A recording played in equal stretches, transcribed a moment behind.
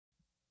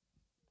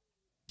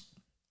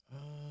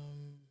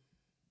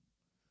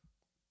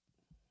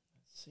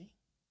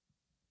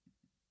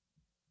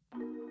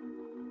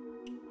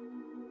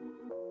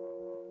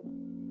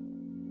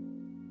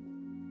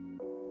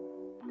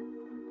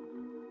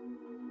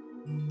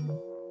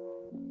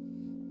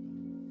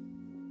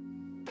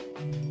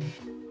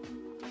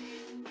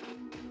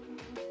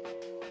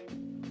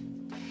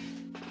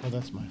Oh,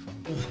 that's my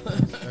phone.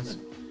 That's,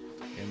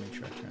 yeah, make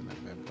sure I turn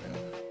that bad boy off.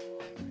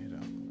 Do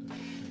not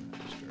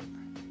disturb.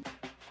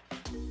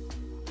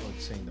 Oh,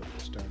 it's saying that we're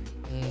starting.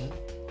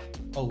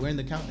 Oh, we're in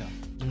the countdown.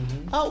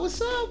 Oh, what's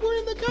up? We're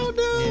in the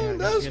countdown. Yeah,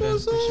 that's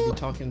what's up. We should be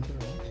talking.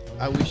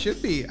 We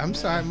should be. I'm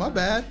sorry, my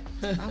bad.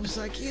 I was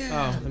like,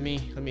 yeah. Oh, let me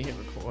hit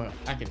record. Well,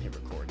 I can hit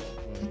record.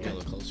 We'll get a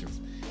little closer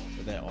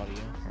for that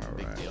audio.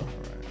 Big deal. All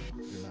right.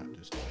 You're not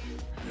just.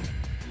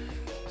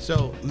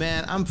 So,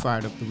 man, I'm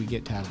fired up that we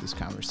get to have this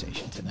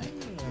conversation tonight.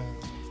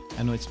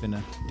 I know it's been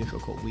a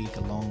difficult week,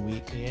 a long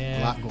week,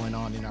 a lot going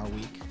on in our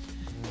week,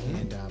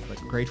 and but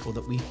grateful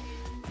that we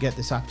get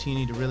this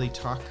opportunity to really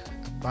talk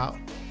about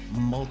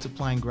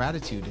multiplying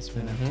gratitude. It's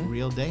been a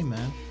real day,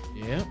 man.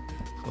 Yeah,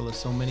 full of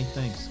so many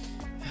things.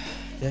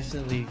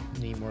 Definitely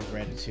need more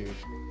gratitude.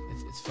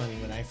 It's funny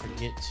when I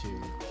forget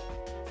to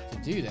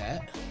do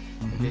that.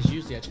 Because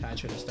usually I try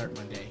to start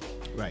my day.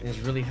 Right. And it's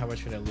really how I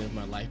try to live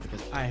my life,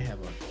 because I have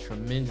a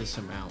tremendous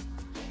amount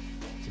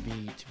to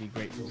be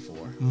grateful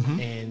for.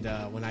 And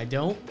when I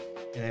don't,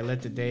 and I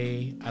let the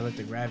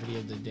gravity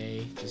of the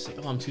day just say,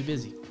 oh, I'm too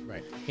busy.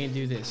 Right. Can't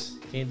do this.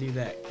 Can't do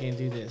that. Can't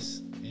do this.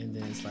 And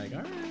then it's like, all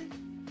right, I'm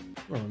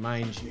gonna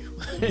remind you.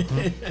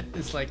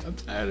 It's like, I'm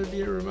tired of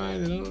being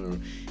reminded.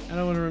 I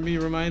don't want to be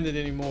reminded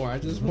anymore. I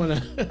just want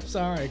to. I'm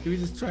sorry. Can we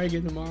just try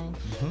again tomorrow?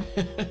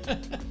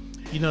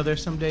 You know,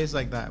 there's some days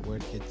like that where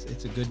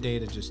it's a good day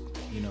to just,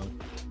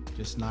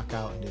 just knock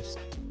out and just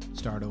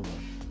start over.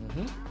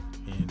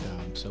 And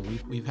so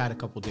we've had a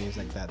couple days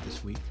like that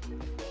this week.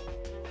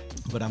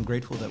 But I'm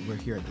grateful that we're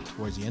here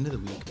towards the end of the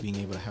week, being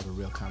able to have a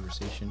real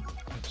conversation.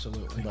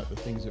 Absolutely. About the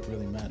things that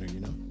really matter,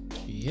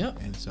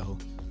 Yep. And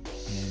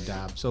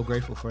I'm so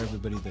grateful for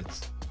everybody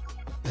that's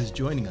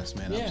joining us,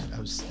 man. Yeah.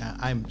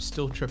 I'm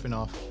still tripping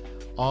off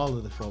all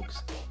of the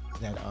folks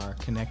that are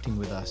connecting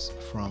with us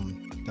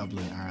from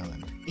Dublin,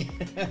 Ireland.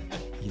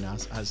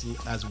 I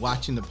was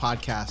watching the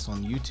podcast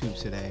on YouTube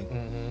today,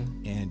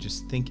 and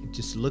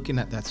just looking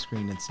at that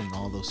screen and seeing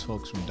all those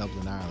folks from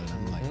Dublin, Ireland.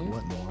 I'm like,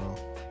 what in the world?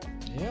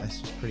 Yeah,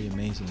 that's just pretty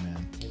amazing,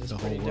 man. The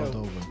whole world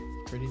over.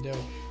 Pretty dope.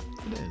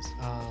 It is.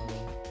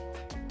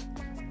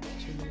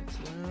 2 minutes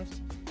left.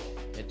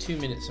 At 2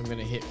 minutes, I'm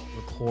gonna hit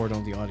record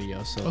on the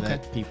audio so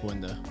that people in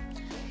the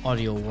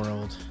audio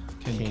world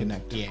can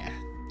connect. Yeah.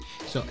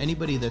 So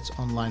anybody that's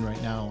online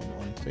right now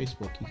on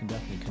Facebook, you can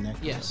definitely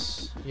connect.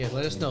 Yes. Yeah,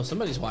 let us know.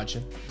 Somebody's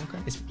watching. Okay.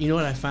 You know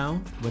what I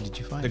found? What did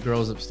you find? The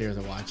girls upstairs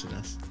are watching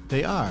us.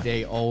 They are?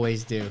 They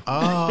always do.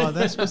 Oh,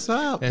 that's what's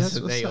up. That's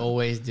what they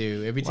always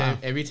do. Every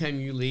time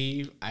you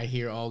leave, I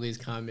hear all these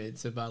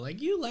comments about,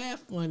 like, you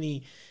laugh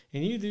funny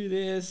and you do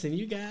this and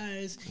you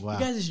guys'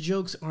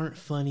 jokes aren't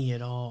funny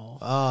at all.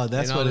 Oh,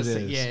 that's what it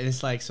is. Yeah, and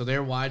it's like, so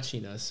they're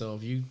watching us. So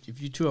if you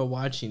two are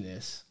watching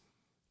this,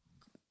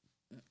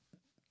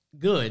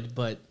 good,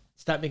 but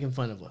stop making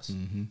fun of us.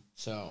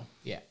 So,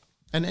 yeah.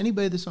 And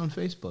anybody that's on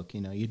Facebook,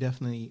 you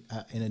definitely,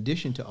 in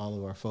addition to all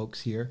of our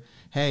folks here,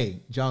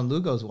 hey, John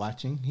Lugo's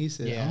watching. He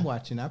said, I'm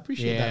watching. I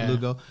appreciate that,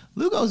 Lugo.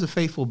 Lugo's a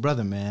faithful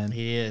brother, man.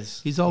 He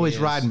is. He's always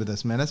riding with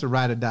us, man. That's a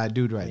ride or die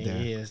dude there.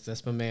 He is.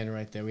 That's my man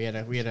right there. We had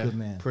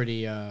a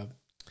pretty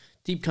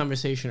deep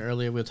conversation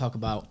earlier. We'll talk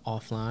about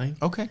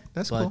offline. Okay,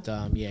 that's cool.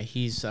 But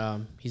he's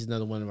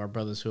another one of our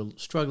brothers who are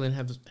struggling,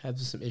 have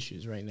some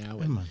issues right now.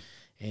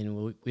 And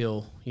we'll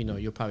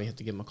you'll probably have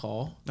to give him a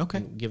call. Okay.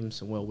 And give him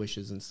some well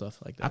wishes and stuff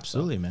like that.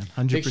 Absolutely, so, man.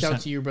 100%. Big shout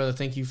out to you, brother.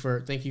 Thank you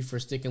for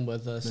sticking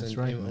with us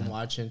and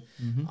watching.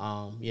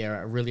 I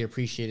really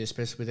appreciate it,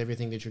 especially with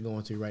everything that you're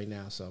going through right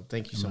now. So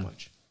thank you so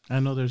much.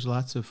 I know there's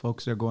lots of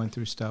folks that are going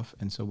through stuff,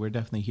 and so we're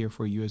definitely here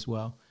for you as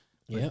well.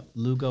 Yeah.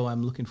 Lugo,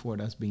 I'm looking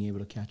forward to us being able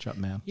to catch up,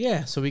 man.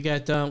 Yeah. So we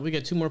got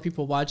 2 more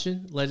people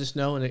watching. Let us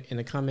know in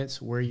the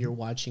comments where you're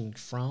watching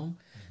from.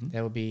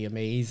 That would be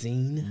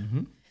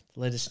amazing.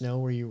 Let us know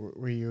where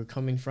you're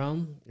coming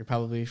from. You're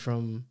probably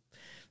from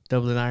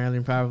Dublin,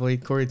 Ireland, probably,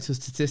 according to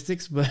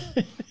statistics. But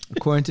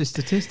according to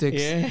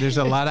statistics, there's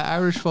a lot of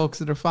Irish folks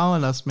that are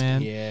following us,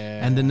 man.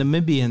 Yeah. And the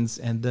Namibians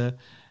and the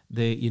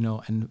the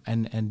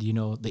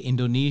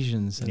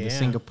Indonesians and the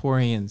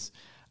Singaporeans.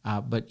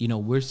 But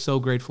we're so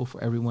grateful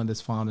for everyone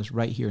that's following us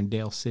right here in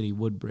Dale City,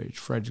 Woodbridge,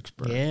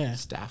 Fredericksburg,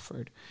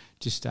 Stafford.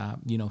 Just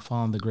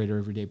following the Greater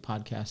Everyday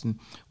Podcast, and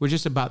we're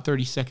just about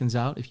 30 seconds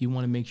out. If you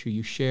want to make sure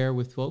you share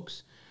with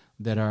folks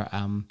that are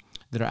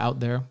out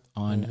there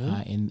on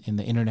in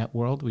the internet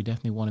world, we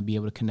definitely want to be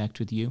able to connect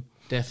with you.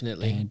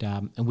 Definitely. And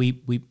we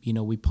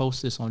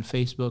post this on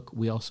Facebook.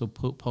 We also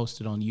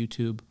post it on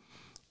YouTube,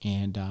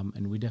 and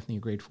we definitely are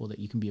grateful that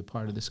you can be a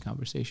part of this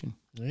conversation.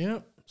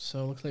 Yep.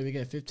 So looks like we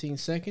got 15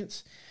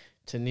 seconds.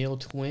 Tennille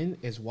Twin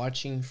is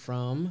watching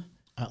from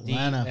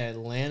Atlanta. The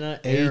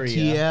Atlanta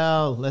area.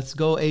 ATL. Let's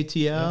go,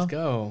 ATL. Let's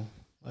go.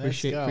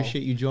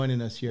 Appreciate you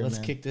joining us here, Let's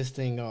kick this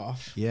thing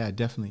off. Yeah,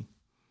 definitely.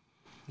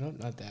 Nope,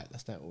 not that.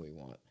 That's not what we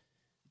want.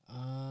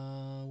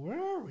 Where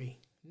are we?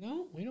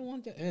 No, we don't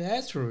want that.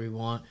 That's where we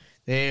want.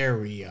 There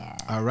we are.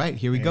 All right,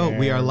 here we go.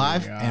 We are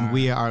live, and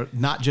we are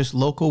not just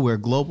local, we're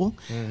global.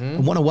 I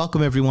want to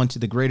welcome everyone to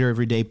the Greater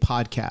Everyday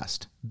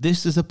Podcast.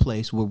 This is a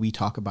place where we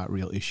talk about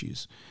real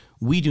issues.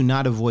 We do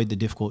not avoid the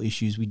difficult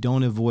issues. We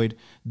don't avoid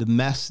the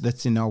mess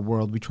that's in our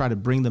world. We try to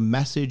bring the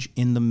message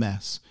in the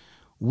mess.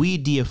 We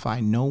deify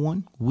no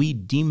one. We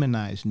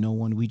demonize no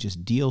one. We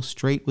just deal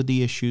straight with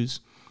the issues,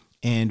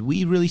 and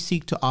we really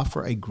seek to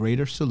offer a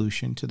greater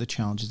solution to the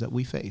challenges that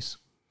we face.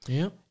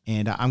 Yep.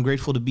 And I'm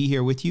grateful to be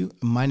here with you.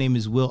 My name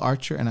is Will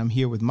Archer, and I'm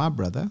here with my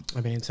brother.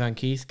 I'm Anton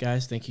Keith.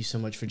 Guys, thank you so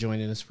much for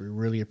joining us. We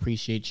really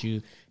appreciate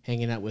you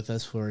hanging out with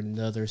us for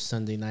another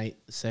Sunday night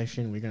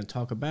session. We're going to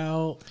talk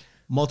about...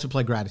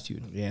 Multiply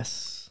gratitude.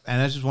 Yes. And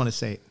I just want to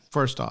say,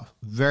 first off,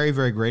 very,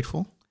 very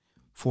grateful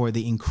for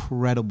the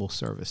incredible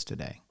service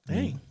today.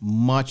 Hey.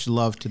 Much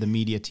love to the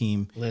media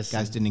team. Listen.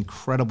 Guys did an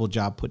incredible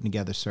job putting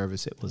together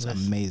service. It was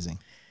amazing.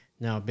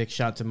 Now, big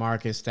shout to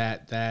Marcus.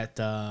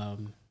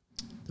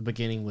 The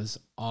beginning was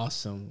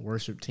awesome.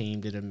 Worship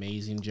team did an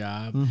amazing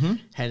job.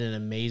 Had an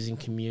amazing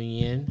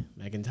communion.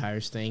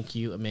 McIntyre's, thank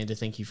you. Amanda,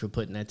 thank you for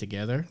putting that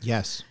together.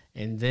 Yes.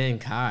 And then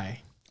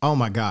Kai. Oh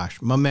my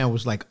gosh. My man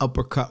was like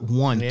uppercut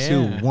 1,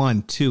 2,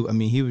 1, 2. I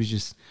mean, he was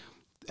just,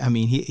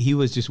 he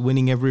was just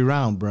winning every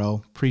round,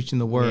 bro. Preaching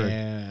the word.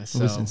 Yeah. It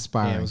was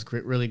inspiring. Yeah, it was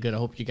really good. I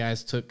hope you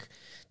guys took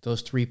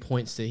those 3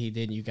 points that he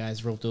did. And you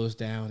guys wrote those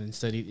down and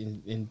studied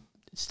and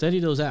study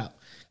those out.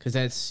 Because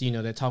that's,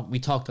 we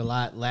talked a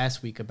lot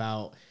last week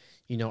about,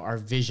 our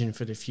vision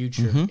for the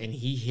future. And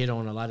he hit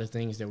on a lot of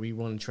things that we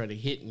want to try to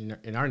hit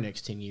in our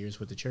next 10 years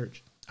with the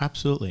church.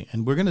 Absolutely.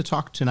 And we're going to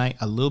talk tonight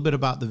a little bit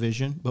about the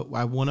vision, but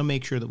I want to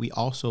make sure that we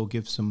also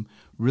give some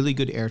really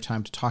good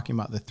airtime to talking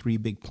about the 3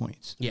 big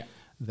points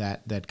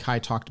that Kai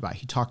talked about.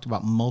 He talked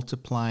about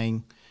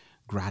multiplying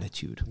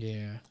gratitude.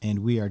 Yeah. And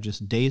we are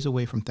just days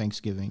away from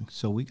Thanksgiving,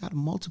 so we got to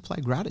multiply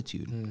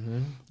gratitude.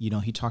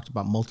 He talked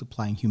about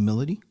multiplying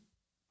humility,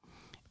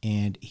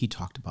 and he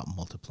talked about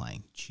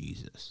multiplying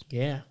Jesus.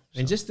 Yeah. So.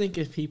 And just think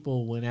if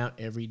people went out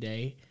every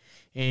day,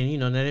 and,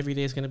 not every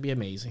day is going to be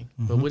amazing,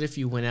 but what if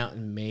you went out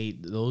and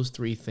made those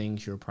 3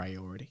 things your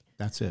priority?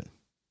 That's it.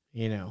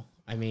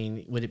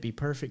 Would it be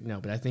perfect? No,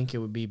 but I think it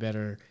would be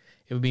better.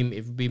 It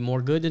would be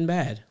more good than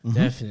bad.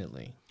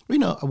 Definitely.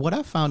 What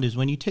I've found is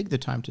when you take the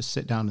time to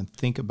sit down and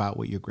think about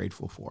what you're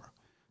grateful for,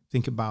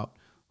 think about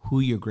who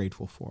you're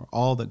grateful for,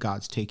 all that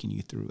God's taken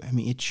you through.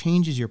 It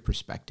changes your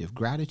perspective.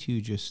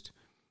 Gratitude just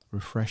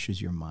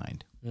refreshes your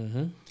mind.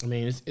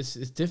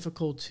 It's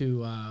difficult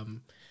to,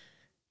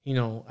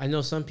 I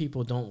know some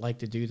people don't like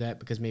to do that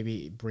because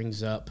maybe it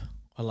brings up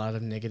a lot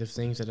of negative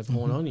things that have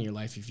gone on in your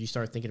life. If you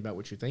start thinking about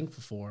what you're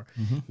thankful for,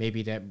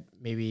 maybe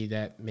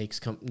that makes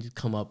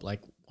come up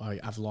like, oh,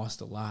 I've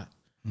lost a lot.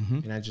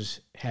 And I'm just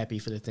happy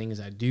for the things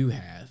I do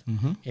have.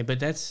 But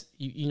that's,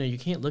 you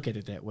can't look at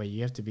it that way.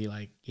 You have to be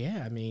like,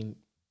 yeah,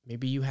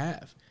 maybe you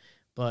have.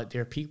 But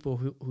there are people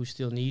who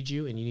still need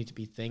you, and you need to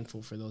be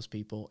thankful for those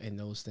people and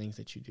those things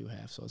that you do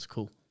have. So it's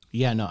cool.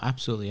 Yeah, no,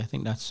 absolutely. I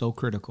think that's so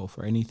critical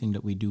for anything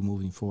that we do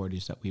moving forward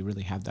is that we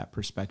really have that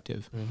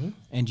perspective.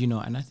 And,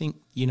 and I think,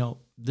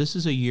 this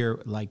is a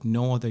year like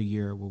no other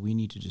year where we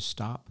need to just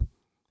stop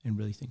and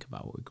really think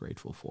about what we're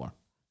grateful for.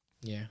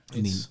 Yeah.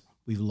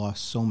 We've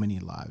lost so many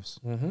lives.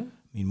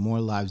 More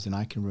lives than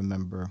I can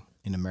remember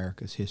in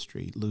America's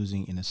history,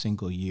 losing in a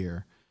single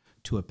year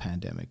to a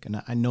pandemic.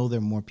 And I know there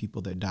are more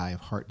people that die of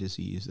heart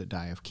disease, that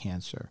die of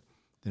cancer,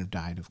 than have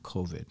died of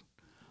COVID.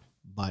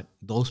 But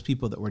those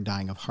people that were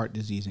dying of heart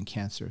disease and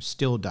cancer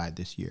still died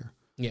this year.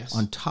 Yes.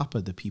 On top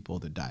of the people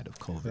that died of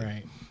COVID.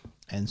 Right.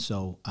 And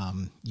so,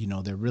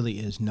 there really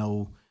is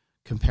no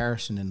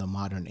comparison in the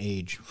modern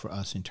age for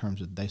us in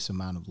terms of this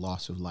amount of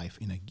loss of life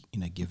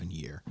in a given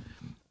year.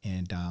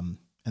 And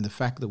the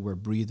fact that we're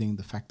breathing,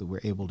 the fact that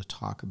we're able to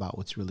talk about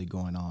what's really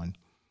going on,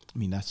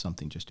 that's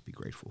something just to be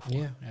grateful for.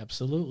 Yeah,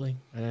 absolutely.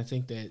 And I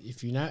think that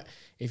if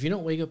you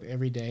don't wake up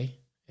every day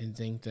and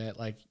think that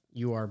like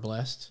you are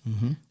blessed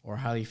or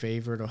highly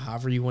favored or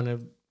however you want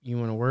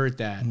to word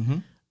that,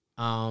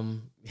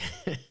 amen.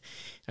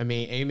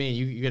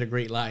 You get a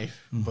great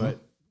life, but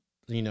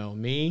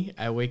me,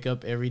 I wake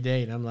up every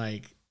day and I'm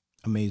like,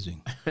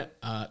 amazing.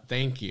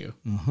 Thank you.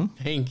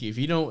 Thank you. If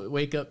you don't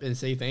wake up and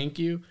say thank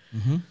you,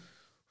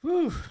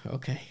 whew,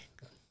 okay.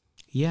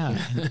 Yeah.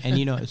 And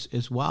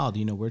it's wild.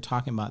 We're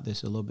talking about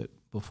this a little bit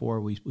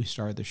before we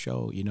started the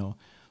show.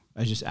 I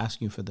was just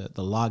asking you for the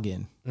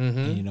login.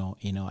 And,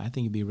 I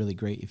think it'd be really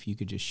great if you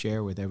could just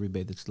share with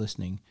everybody that's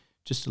listening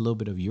just a little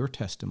bit of your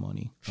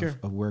testimony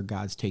of where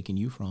God's taken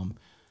you from.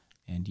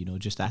 And,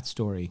 just that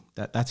story,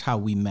 that's how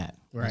we met.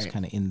 Right.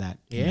 Kind of in that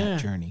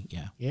journey.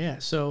 Yeah. Yeah.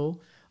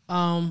 So,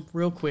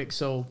 real quick.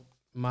 So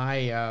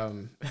my,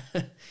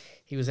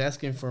 he was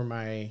asking for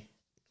my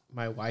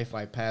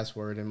Wi-Fi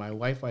password, and my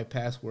Wi-Fi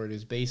password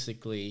is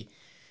basically,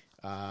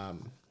 I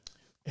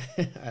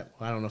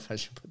don't know if I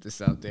should put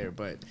this out there,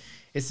 but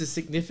it's a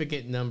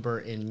significant number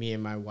in me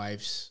and my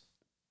wife's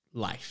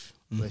life.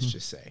 Let's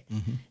just say,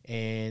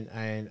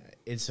 and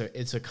it's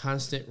a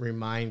constant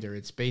reminder.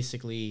 It's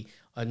basically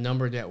a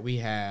number that we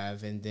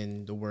have, and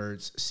then the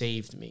words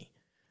 "saved me."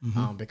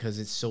 because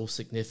it's so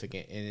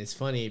significant. And it's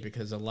funny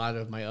because a lot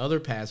of my other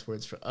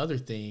passwords for other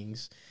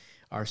things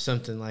are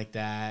something like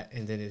that,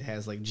 and then it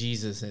has like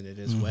Jesus in it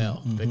as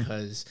well,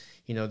 because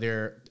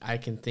I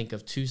can think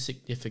of two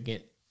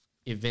significant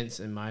events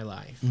in my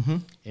life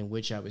in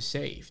which I was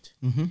saved,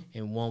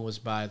 and one was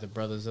by the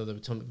Brothers of the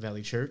Potomac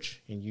Valley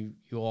Church, and you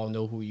all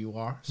know who you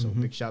are, so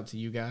big shout out to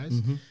you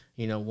guys.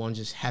 One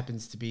just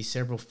happens to be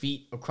several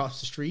feet across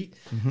the street,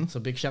 so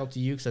big shout out to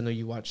you because I know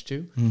you watch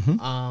too.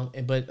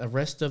 But the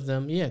rest of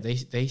them,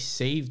 they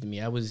saved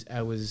me. I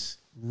was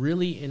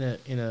really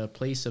in a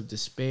place of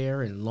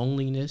despair and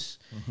loneliness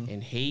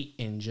and hate,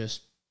 and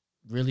just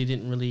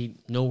didn't really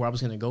know where I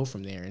was going to go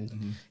from there.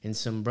 And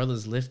some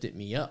brothers lifted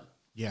me up.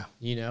 Yeah.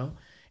 And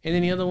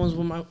then the other ones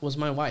was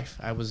my wife.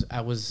 I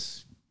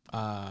was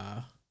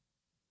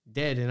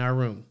dead in our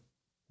room,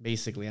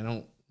 basically. I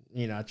don't,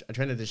 I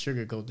try not to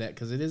sugarcoat that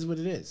because it is what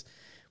it is.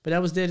 But I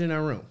was dead in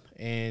our room.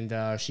 And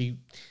she,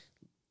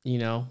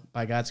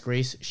 by God's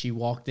grace, she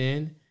walked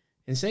in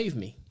and saved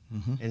me.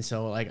 And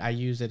so, like, I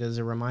use it as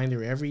a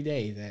reminder every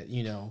day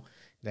that,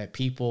 that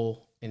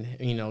people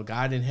and,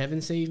 God in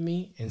heaven saved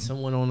me and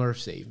someone on earth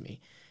saved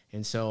me.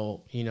 And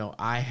so,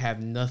 I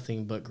have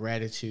nothing but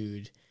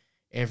gratitude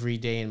every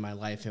day in my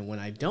life. And when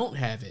I don't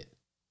have it,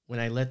 when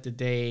I let the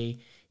day,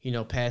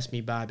 pass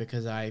me by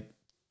because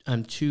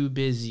I'm too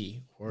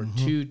busy or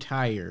too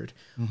tired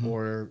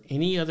or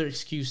any other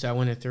excuse I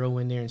want to throw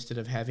in there instead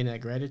of having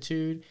that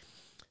gratitude,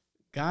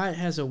 God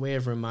has a way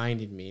of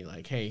reminding me,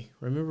 like, hey,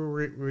 remember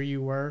where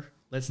you were?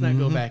 Let's not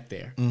go back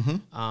there.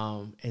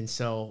 And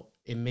so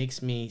it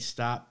makes me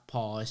stop,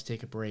 pause,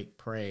 take a break,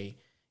 pray,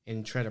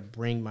 and try to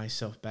bring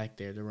myself back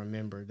there to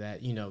remember that,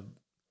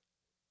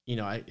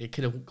 it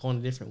could have gone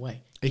a different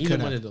way. It could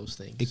have. One of those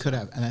things. It could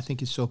have. And I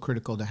think it's so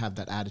critical to have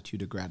that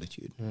attitude of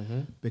gratitude.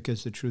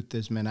 Because the truth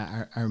is, man,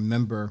 I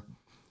remember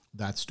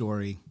that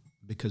story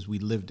because we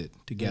lived it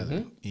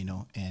together,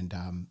 and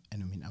I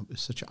mean, it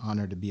was such an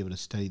honor to be able to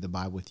study the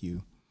Bible with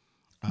you.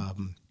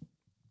 And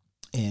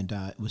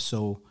it was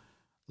so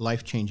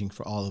life-changing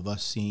for all of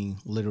us, seeing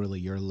literally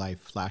your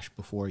life flash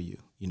before you,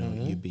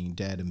 you being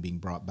dead and being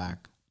brought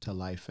back to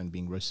life and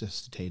being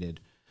resuscitated,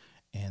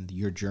 and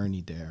your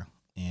journey there.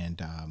 And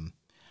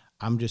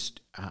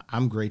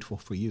I'm grateful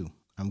for you.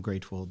 I'm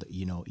grateful that,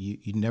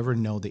 you never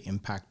know the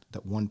impact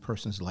that one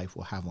person's life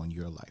will have on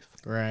your life.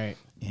 Right.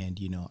 And,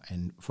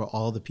 and for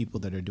all the people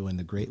that are doing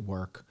the great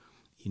work,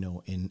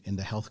 in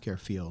the healthcare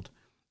field,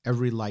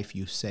 every life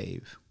you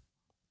save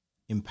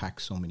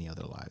impacts so many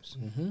other lives.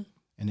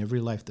 And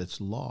every life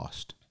that's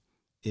lost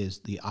is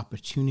the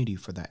opportunity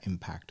for that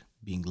impact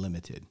being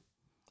limited.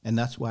 And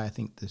that's why I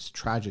think this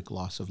tragic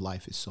loss of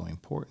life is so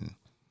important,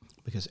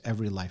 because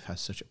every life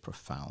has such a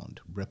profound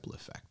ripple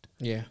effect.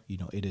 Yeah.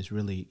 It is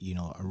really,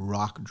 a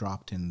rock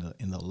dropped in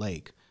the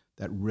lake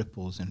that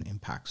ripples and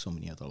impacts so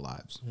many other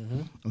lives.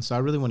 And so I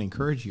really want to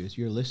encourage you as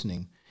you're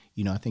listening,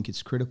 I think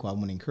it's critical. I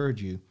want to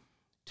encourage you,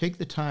 take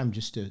the time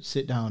just to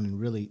sit down and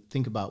really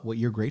think about what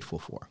you're grateful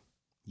for,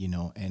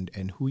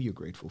 and who you're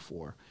grateful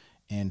for,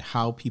 and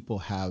how people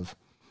have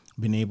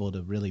been able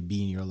to really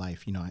be in your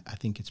life. I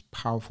think it's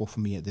powerful for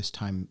me at this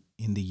time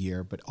in the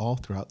year, but all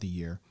throughout the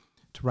year,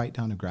 to write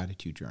down a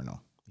gratitude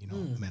journal.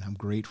 Man, I'm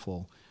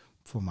grateful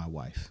for my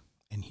wife,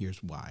 and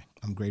here's why.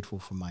 I'm grateful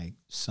for my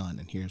son,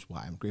 and here's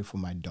why. I'm grateful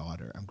for my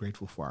daughter. I'm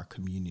grateful for our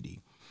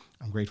community.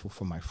 I'm grateful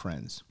for my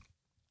friends.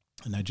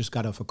 And I just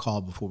got off a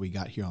call before we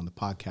got here on the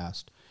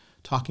podcast,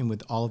 talking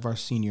with all of our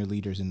senior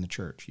leaders in the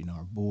church,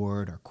 our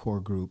board, our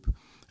core group,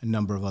 a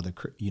number of other,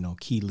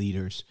 key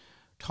leaders,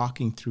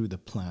 talking through the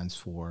plans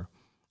for,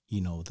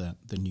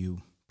 the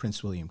new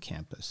Prince William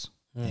campus,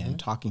 and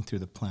talking through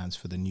the plans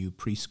for the new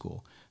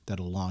preschool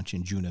that'll launch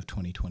in June of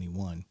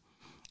 2021.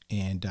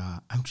 And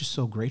I'm just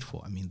so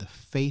grateful. I mean, the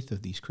faith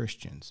of these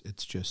Christians,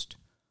 it's just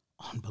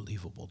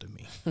unbelievable to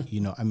me.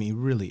 I mean, it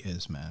really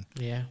is, man.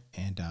 Yeah.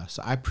 And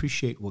so I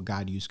appreciate what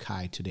God used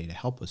Kai today to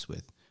help us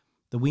with,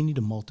 that we need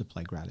to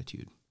multiply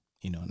gratitude,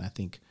 and I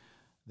think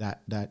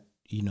that a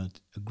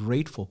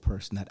grateful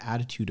person, that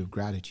attitude of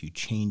gratitude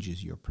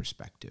changes your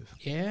perspective.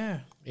 Yeah.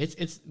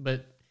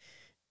 But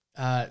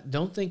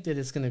don't think that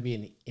it's going to be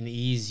an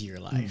easier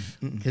life,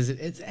 because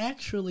it's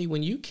actually,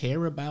 when you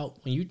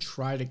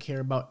try to care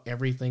about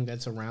everything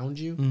that's around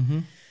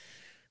you,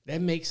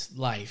 that makes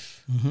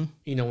life,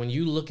 when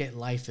you look at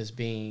life as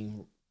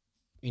being,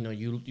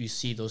 you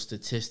see those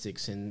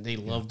statistics and they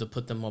love to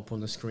put them up on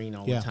the screen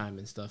all the time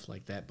and stuff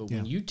like that. But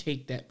when you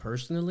take that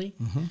personally,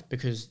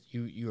 because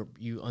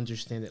you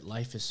understand that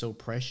life is so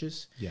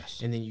precious,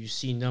 and then you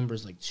see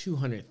numbers like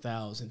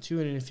 200,000,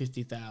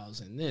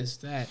 250,000, this,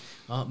 that,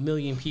 a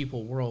million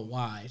people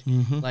worldwide,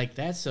 like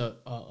that's a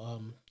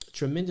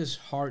tremendous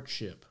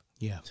hardship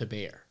to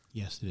bear.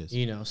 Yes, it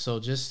is. So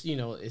just,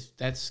 if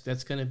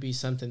that's going to be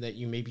something that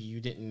you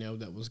didn't know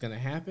that was going to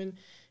happen.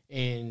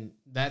 And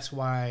that's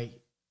why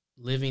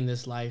living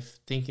this life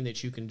thinking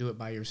that you can do it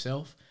by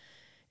yourself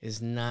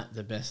is not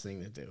the best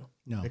thing to do.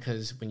 No.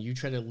 Because when you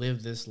try to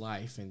live this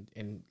life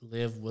and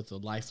live with a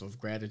life of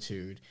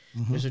gratitude,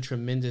 there's a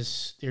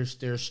tremendous,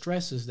 there's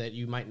stresses that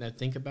you might not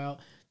think about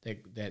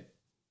that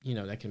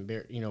that can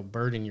bear,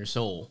 burden your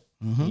soul.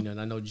 And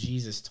I know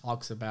Jesus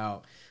talks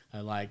about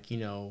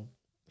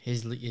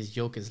his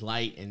yoke is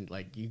light, and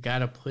like you got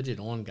to put it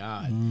on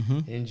God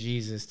and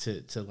Jesus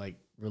to like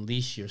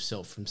release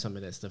yourself from some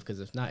of that stuff, because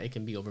if not, it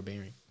can be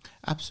overbearing.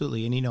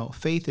 Absolutely. And,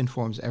 faith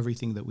informs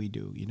everything that we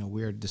do.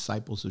 We're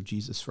disciples of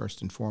Jesus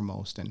first and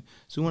foremost. And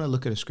so we want to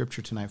look at a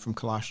scripture tonight from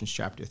Colossians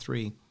chapter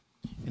 3.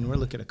 And we're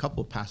looking at a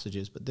couple of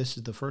passages, but this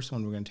is the first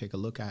one we're going to take a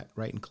look at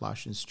right in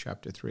Colossians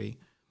chapter 3.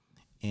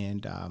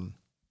 And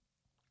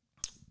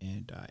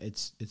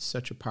it's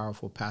such a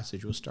powerful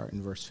passage. We'll start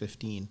in verse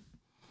 15.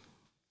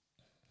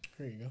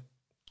 There you go.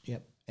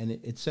 Yep. And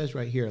it says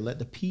right here, let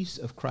the peace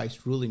of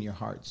Christ rule in your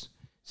hearts,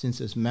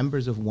 since as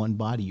members of one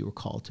body you are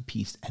called to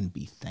peace, and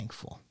be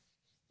thankful.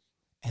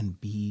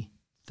 And be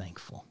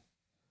thankful.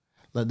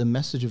 Let the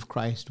message of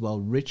Christ dwell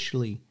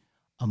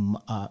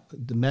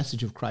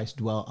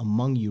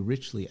among you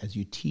richly as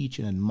you teach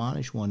and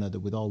admonish one another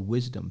with all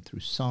wisdom through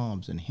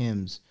psalms and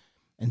hymns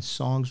and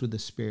songs with the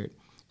Spirit,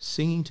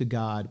 singing to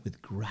God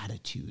with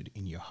gratitude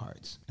in your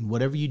hearts. And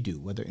whatever you do,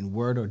 whether in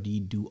word or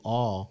deed, do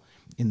all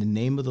in the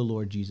name of the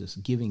Lord Jesus,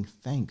 giving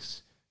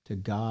thanks to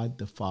God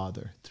the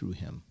Father through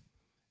him.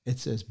 It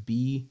says,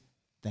 be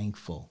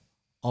thankful.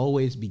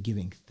 Always be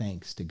giving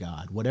thanks to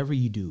God. Whatever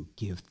you do,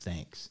 give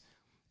thanks.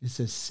 It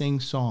says, sing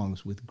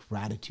songs with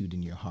gratitude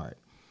in your heart.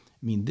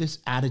 I mean, this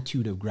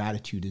attitude of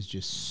gratitude is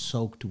just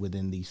soaked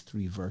within these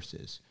three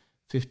verses.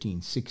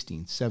 15,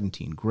 16,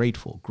 17,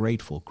 grateful,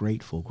 grateful,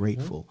 grateful,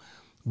 grateful.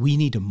 We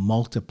need to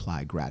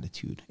multiply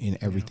gratitude in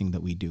everything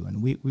that we do.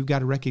 And we've got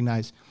to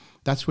recognize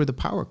that's where the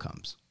power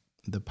comes.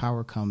 The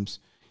power comes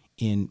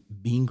in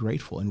being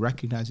grateful and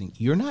recognizing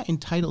you're not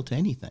entitled to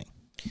anything.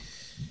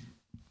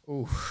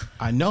 Ooh.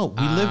 I know.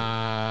 We live,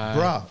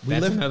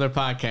 that's another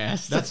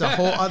podcast. That's a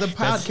whole other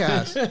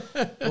podcast.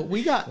 But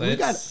we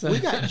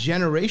got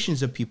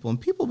generations of people, and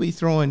people be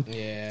throwing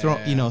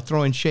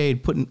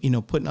shade,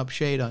 putting up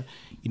shade on,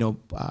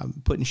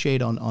 putting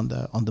shade on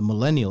the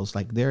millennials,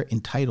 like they're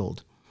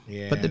entitled.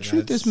 Yeah, but the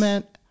truth is,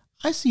 man,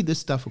 I see this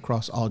stuff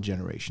across all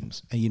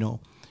generations. And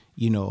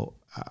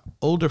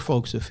older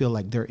folks that feel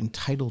like they're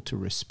entitled to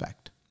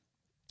respect.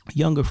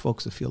 Younger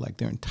folks that feel like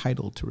they're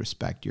entitled to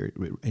respect. You're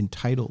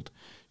entitled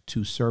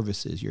to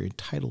services. You're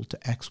entitled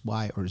to X,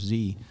 Y, or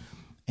Z.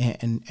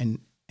 And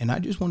I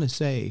just want to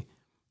say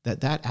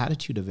that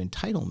attitude of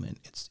entitlement,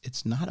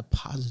 it's not a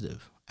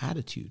positive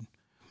attitude.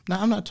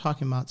 Now, I'm not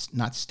talking about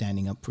not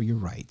standing up for your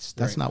rights.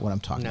 That's not what I'm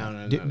talking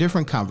about.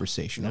 Different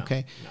conversation,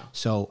 okay? No.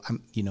 So,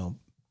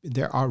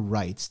 there are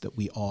rights that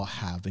we all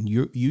have, and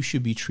you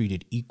should be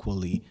treated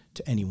equally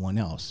to anyone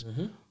else.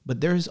 Mm-hmm.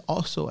 But there is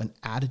also an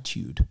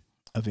attitude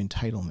of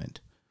entitlement,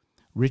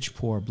 rich,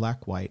 poor,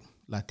 black, white,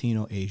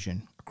 Latino,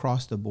 Asian,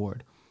 across the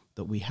board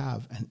that we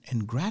have.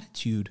 And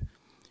gratitude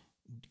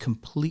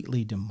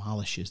completely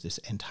demolishes this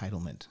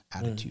entitlement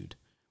attitude,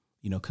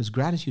 because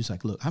gratitude is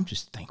like, look, I'm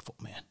just thankful,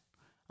 man.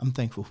 I'm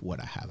thankful for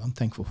what I have. I'm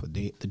thankful for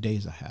the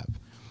days I have.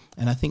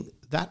 And I think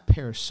that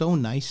pairs so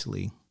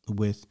nicely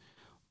with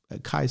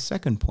Kai's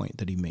second point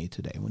that he made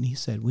today when he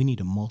said we need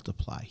to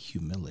multiply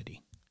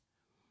humility.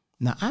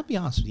 Now, I'll be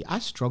honest with you, I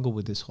struggle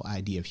with this whole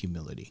idea of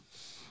humility,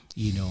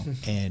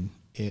 and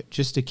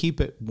just to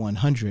keep it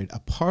 100, a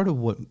part of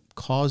what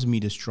caused me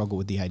to struggle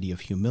with the idea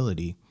of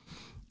humility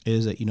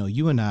is that,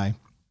 you and I,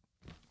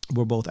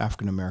 we're both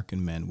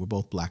African-American men. We're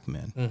both black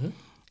men. Mm-hmm.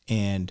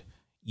 And,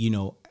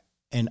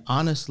 and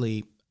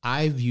honestly,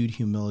 I viewed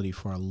humility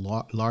for a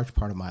large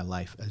part of my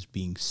life as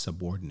being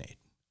subordinate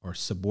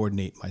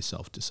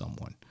myself to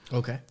someone.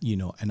 Okay.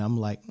 And I'm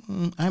like,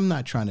 I'm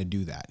not trying to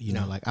do that.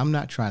 Like I'm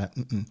not trying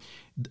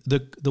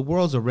to, the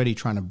world's already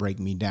trying to break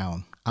me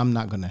down. I'm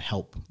not going to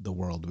help the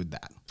world with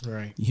that.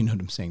 Right. You know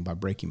what I'm saying? By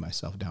breaking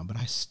myself down. But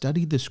I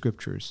studied the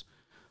scriptures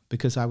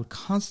because I would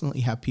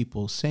constantly have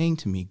people saying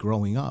to me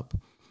growing up,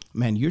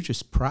 man, you're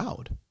just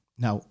proud.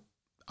 Now,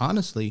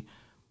 honestly,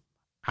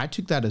 I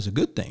took that as a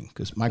good thing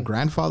because my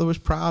grandfather was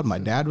proud. My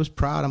dad was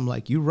proud. I'm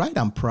like, you're right.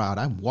 I'm proud.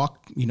 I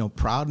walk,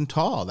 proud and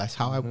tall. That's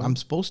how I'm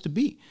supposed to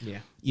be. Yeah.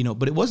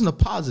 But it wasn't a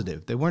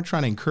positive. They weren't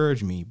trying to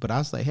encourage me, but I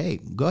was like, hey,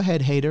 go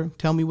ahead, hater.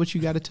 Tell me what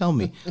you got to tell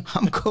me.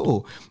 I'm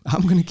cool.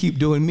 I'm going to keep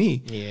doing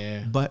me.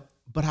 Yeah. But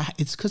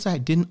it's because I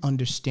didn't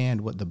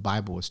understand what the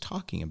Bible was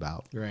talking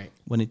about. Right.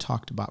 When it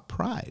talked about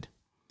pride.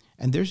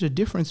 And there's a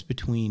difference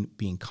between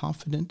being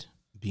confident,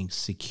 being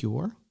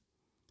secure,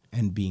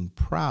 and being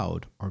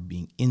proud or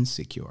being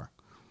insecure.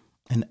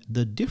 And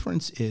the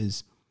difference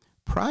is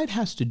pride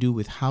has to do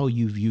with how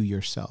you view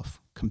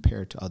yourself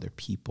compared to other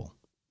people.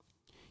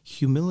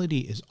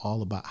 Humility is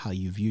all about how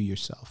you view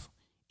yourself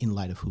in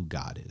light of who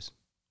God is.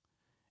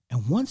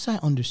 And once I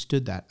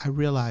understood that, I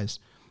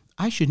realized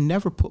I should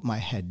never put my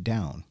head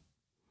down.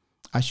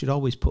 I should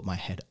always put my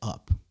head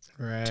up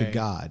to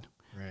God.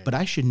 Right. But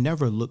I should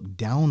never look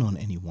down on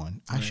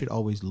anyone. I should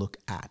always look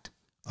at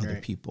other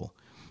people.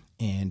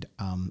 And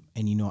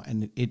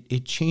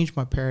it changed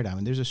my paradigm.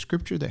 And there's a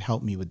scripture that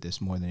helped me with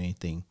this more than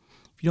anything.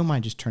 If you don't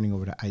mind just turning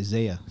over to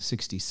Isaiah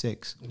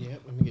 66. Yeah,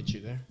 let me get you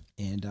there.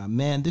 And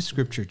man, this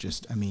scripture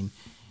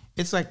it's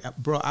It's like,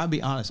 bro, I'll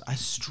be honest. I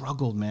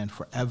struggled, man,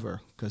 forever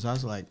because I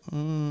was like,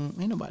 ain't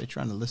nobody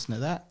trying to listen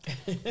to that.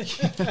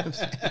 You know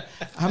what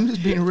I'm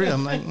just being real.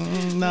 I'm like,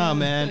 nah,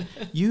 man,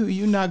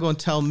 you're not going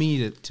to tell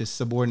me to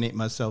subordinate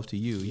myself to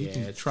you. You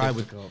can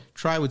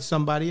try with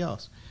somebody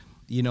else.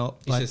 You know,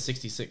 he says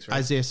 66, right?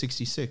 Isaiah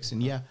 66,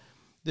 and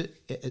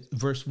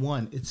verse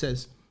 1, it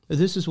says,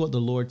 "This is what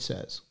the Lord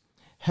says: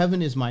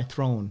 Heaven is my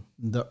throne,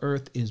 the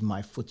earth is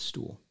my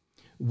footstool.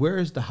 Where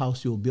is the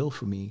house you will build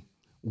for me?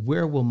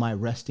 Where will my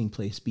resting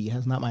place be?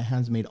 Has not my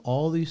hands made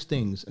all these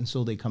things, and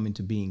so they come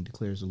into being,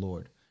 declares the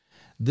Lord.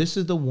 These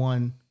are the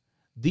ones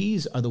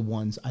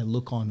I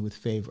look on with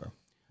favor,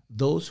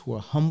 those who are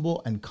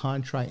humble and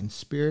contrite in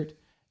spirit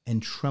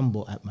and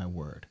tremble at my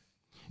word."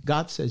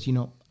 God says, you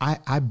know,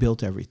 I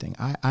built everything.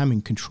 I'm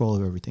in control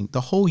of everything. The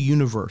whole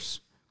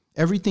universe,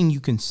 everything you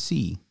can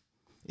see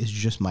is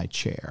just my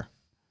chair.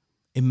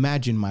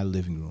 Imagine my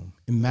living room.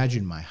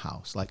 Imagine my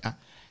house.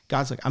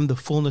 God's like, I'm the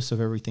fullness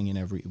of everything in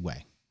every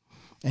way.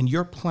 And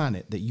your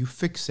planet that you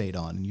fixate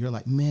on, and you're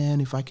like, man,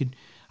 if I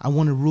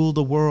want to rule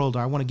the world, or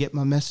I want to get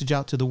my message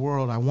out to the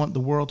world. I want the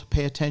world to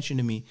pay attention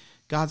to me.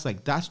 God's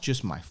like, that's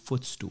just my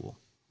footstool.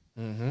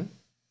 Mm-hmm.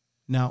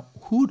 Now,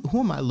 who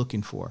am I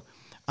looking for?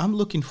 I'm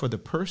looking for the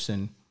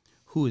person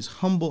who is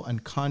humble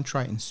and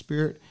contrite in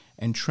spirit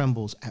and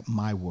trembles at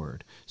my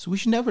word. So we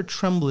should never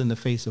tremble in the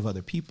face of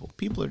other people.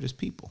 People are just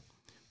people.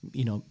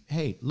 You know,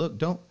 hey, look,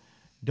 don't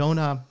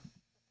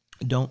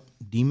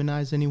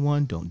demonize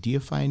anyone. Don't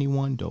deify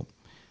anyone.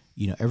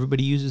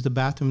 Everybody uses the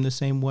bathroom the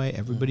same way.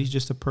 Everybody's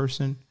just a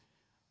person.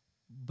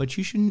 But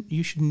you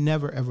should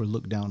never, ever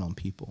look down on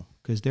people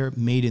because they're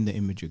made in the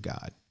image of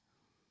God.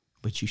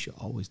 But you should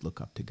always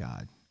look up to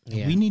God.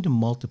 And we need to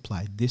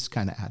multiply this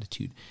kind of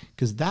attitude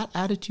because that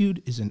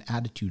attitude is an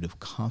attitude of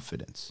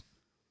confidence.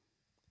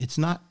 It's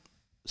not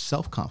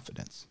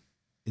self-confidence.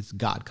 It's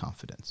God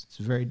confidence. It's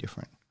very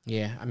different.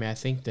 Yeah. I mean, I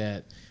think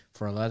that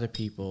for a lot of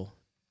people,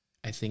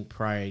 I think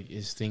pride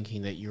is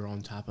thinking that you're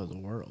on top of the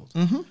world.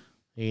 Mm-hmm.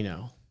 You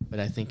know,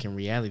 but I think in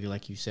reality,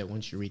 like you said,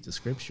 once you read the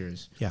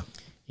scriptures,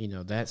 you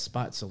know, that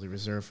spot's only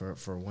reserved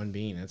for one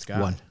being. That's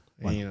God. One.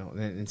 And, you know,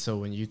 and so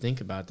when you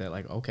think about that,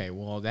 like, okay,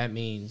 well, that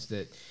means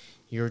that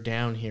you're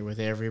down here with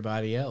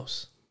everybody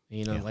else.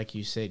 You know, like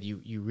you said,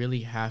 you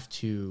really have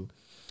to,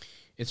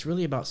 it's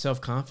really about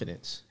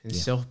self-confidence and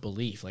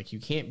self-belief. Like you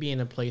can't be in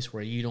a place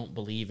where you don't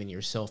believe in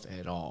yourself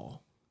at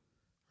all.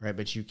 Right.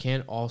 But you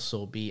can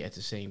also be at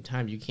the same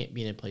time, you can't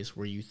be in a place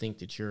where you think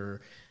that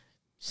you're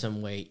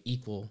some way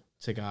equal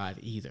to God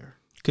either.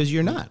 Because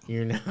you're not.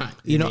 You're not.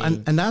 You know,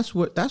 and that's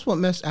what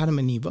messed Adam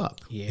and Eve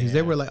up. Yeah. Is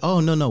they were like, oh,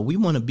 no, we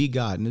want to be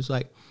God. And it's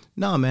like,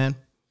 no, man,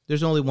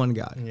 there's only one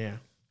God. Yeah.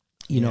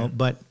 You know,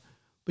 but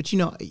you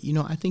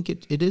know, I think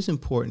it is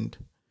important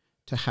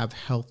to have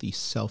healthy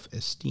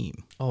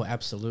self-esteem. Oh,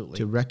 absolutely.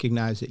 To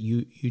recognize that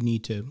you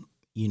need to,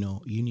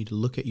 you need to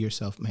look at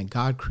yourself. Man,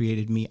 God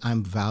created me.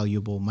 I'm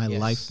valuable. My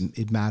life,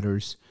 it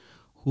matters.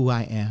 Who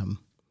I am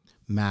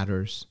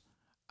matters.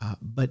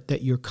 But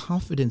that your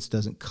confidence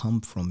doesn't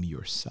come from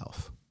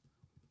yourself.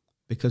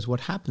 Because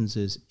what happens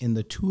is in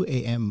the 2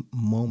 a.m.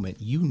 moment,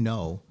 you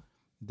know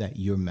that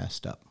you're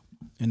messed up.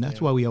 And that's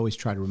why we always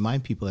try to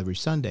remind people every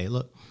Sunday,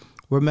 look,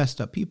 we're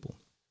messed up people.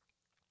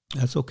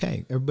 That's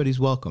okay.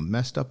 Everybody's welcome,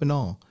 messed up and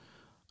all.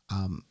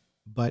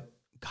 But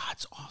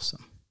God's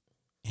awesome.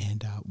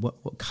 And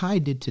what Kai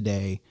did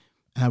today,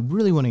 and I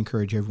really want to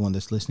encourage everyone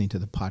that's listening to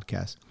the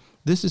podcast,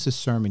 this is a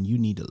sermon you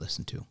need to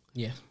listen to.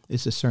 Yeah.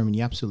 It's a sermon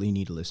you absolutely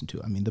need to listen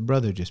to. I mean, the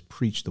brother just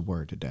preached the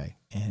word today.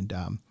 And,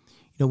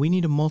 we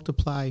need to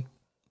multiply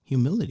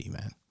humility,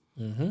 man.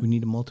 Mm-hmm. We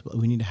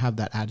need to have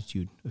that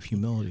attitude of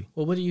humility.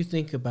 Well, what do you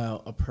think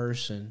about a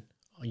person,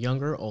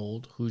 young or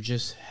old, who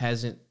just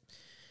hasn't,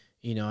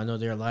 I know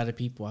there are a lot of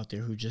people out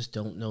there who just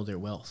don't know their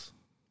wealth.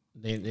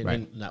 They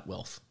not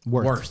wealth.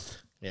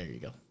 Worth. There you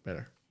go.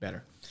 Better.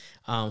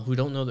 Who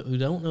don't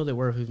know their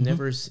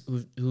worth,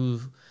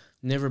 who've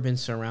never been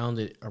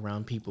surrounded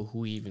around people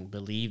who even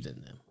believed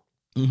in them.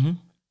 Mm-hmm.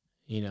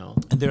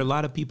 And there are a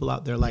lot of people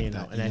out there like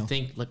that. And I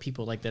think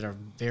people like that are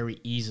very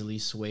easily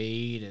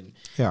swayed and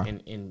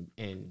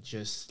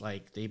just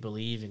like they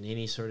believe in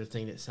any sort of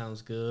thing that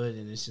sounds good.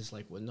 And it's just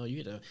like, well, no,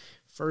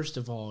 first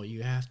of all,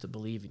 you have to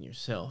believe in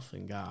yourself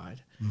and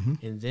God. Mm-hmm.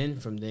 And then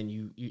from then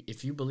you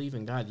if you believe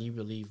in God, you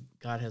believe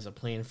God has a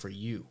plan for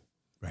you.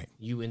 Right.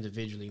 You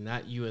individually,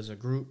 not you as a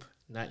group,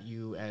 not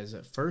you as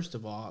first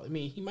of all. I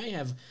mean, he might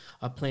have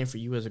a plan for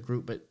you as a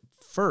group, but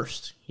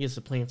first, he has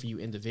a plan for you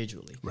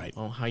individually, right,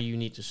 on how you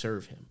need to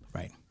serve him.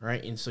 Right.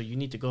 Right. And so you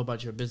need to go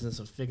about your business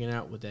of figuring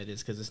out what that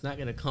is, because it's not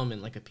going to come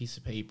in like a piece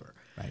of paper.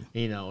 Right.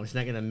 It's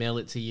not going to mail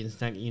it to you. It's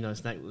not,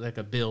 it's not like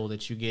a bill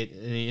that you get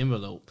in an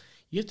envelope.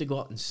 You have to go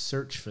out and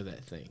search for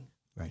that thing.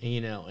 Right.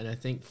 And I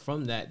think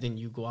from that, then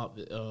you go out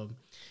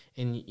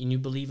and you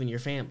believe in your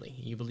family,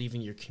 you believe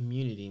in your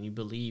community, and you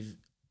believe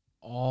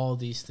all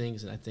these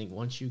things. And I think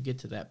once you get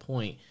to that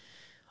point,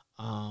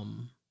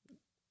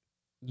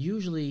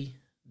 usually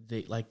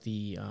the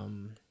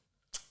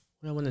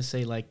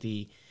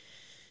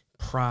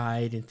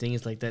pride and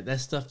things like that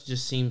stuff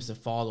just seems to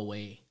fall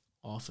away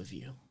off of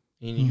you.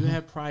 And you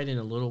have pride in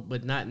a little,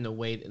 but not in a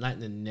way, not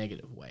in a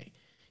negative way.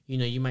 You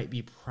know, you might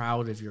be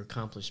proud of your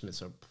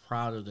accomplishments or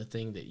proud of the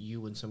thing that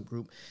you and some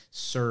group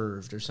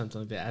served or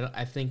something like that.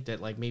 I think that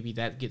like maybe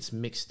that gets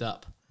mixed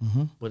up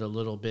with a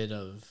little bit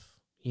of,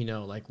 you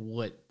know, like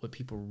what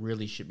people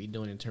really should be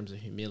doing in terms of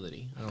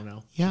humility. I don't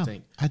know. Yeah,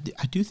 I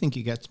do think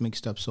it gets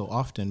mixed up so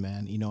often,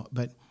 man, you know,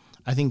 but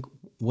I think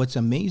what's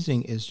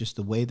amazing is just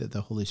the way that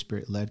the Holy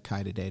Spirit led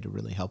Kai today to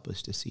really help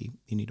us to see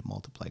you need to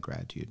multiply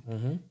gratitude.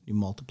 You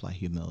multiply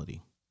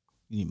humility.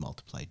 You need to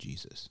multiply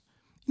Jesus.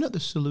 You know the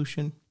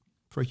solution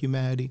for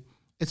humanity?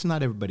 It's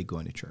not everybody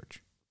going to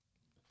church.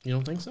 You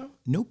don't think so?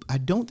 Nope. I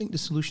don't think the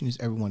solution is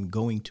everyone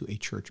going to a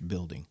church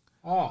building.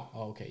 Oh,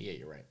 okay. Yeah,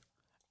 you're right.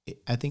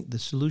 I think the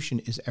solution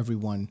is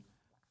everyone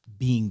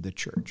being the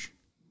church.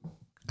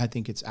 I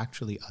think it's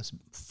actually us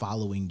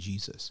following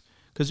Jesus.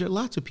 Because there are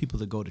lots of people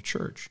that go to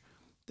church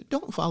that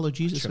don't follow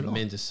Jesus at all.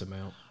 Tremendous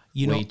amount.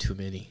 Way too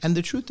many. And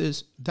the truth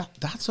is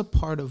that's a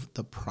part of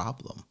the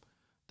problem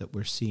that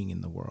we're seeing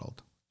in the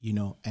world. You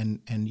know,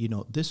 and you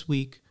know, this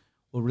week,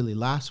 well, really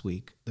last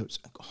week, there was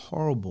a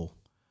horrible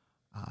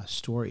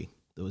story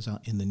that was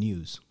out in the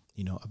news,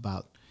 you know,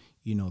 about,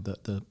 you know,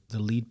 the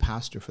lead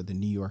pastor for the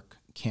New York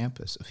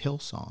campus of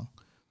Hillsong,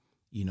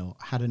 you know,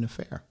 had an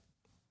affair.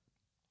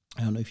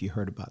 I don't know if you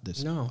heard about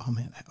this. No. Oh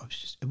man,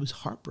 it was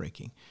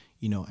heartbreaking,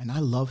 you know, and I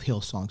love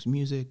Hillsong's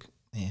music,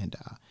 and,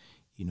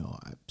 you know,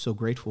 I'm so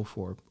grateful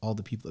for all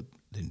the people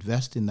that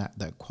invest in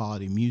that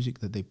quality music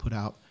that they put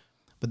out.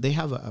 But they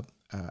have a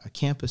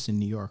campus in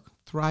New York,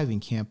 thriving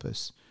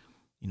campus,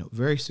 you know,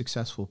 very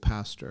successful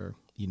pastor,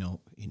 you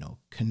know,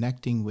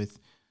 connecting with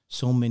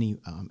so many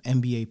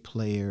NBA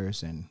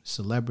players and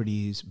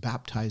celebrities,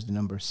 baptized a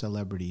number of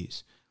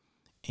celebrities,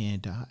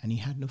 and he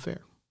had an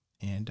affair,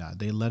 and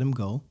they let him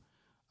go.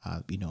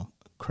 You know,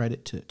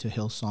 credit to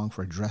Hillsong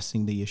for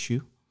addressing the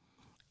issue,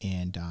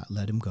 and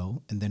let him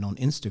go. And then on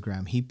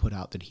Instagram, he put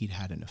out that he'd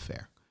had an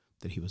affair,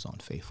 that he was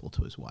unfaithful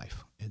to his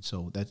wife, and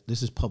so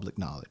this is public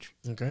knowledge.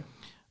 Okay.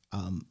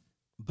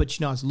 But,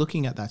 you know, I was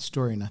looking at that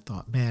story and I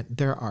thought, man,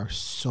 there are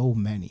so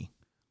many,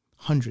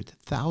 hundreds,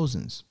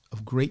 thousands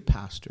of great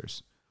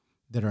pastors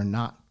that are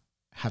not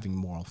having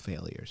moral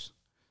failures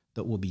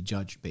that will be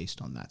judged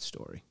based on that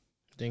story.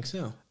 Think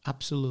so?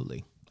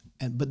 Absolutely.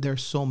 But there are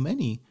so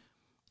many,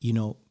 you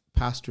know,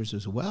 pastors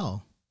as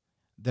well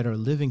that are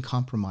living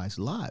compromised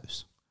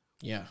lives.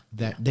 Yeah.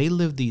 They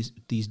live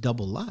these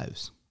double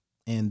lives,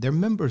 and their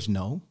members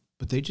know,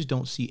 but they just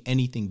don't see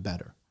anything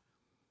better.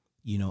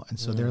 You know, and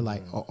so they're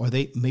like, or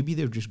maybe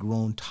they've just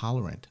grown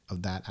tolerant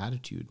of that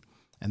attitude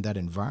and that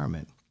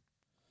environment,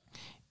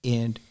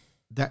 and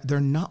that they're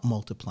not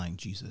multiplying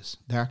Jesus.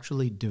 They're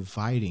actually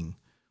dividing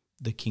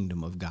the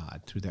kingdom of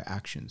God through their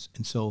actions.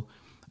 And so,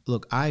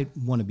 look, I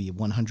want to be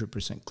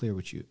 100% clear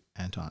with you,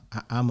 Anton.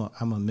 I'm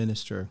a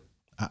minister.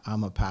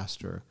 I'm a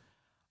pastor.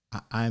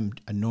 I'm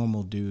a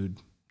normal dude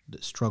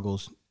that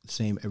struggles the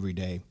same every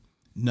day.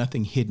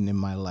 Nothing hidden in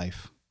my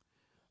life.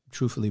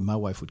 Truthfully, my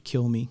wife would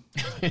kill me,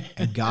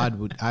 and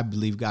I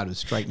believe God would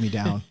strike me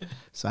down.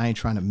 So I ain't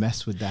trying to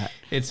mess with that.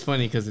 It's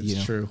funny because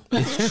it's true.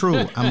 It's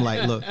true. I'm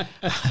like, look,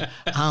 I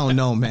don't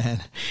know, man.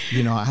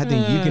 You know, I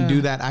think you can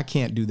do that. I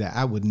can't do that.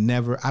 I would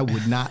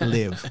not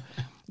live.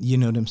 You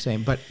know what I'm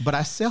saying? But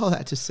I say all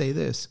that to say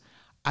this.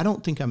 I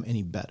don't think I'm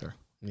any better.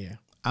 Yeah.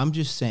 I'm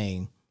just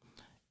saying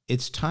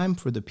it's time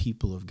for the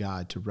people of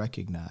God to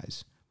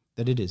recognize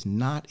that it is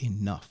not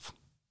enough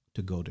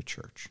to go to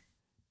church.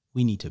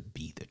 We need to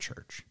be the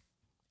church.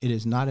 It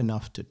is not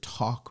enough to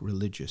talk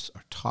religious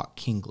or talk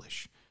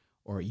Kinglish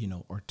or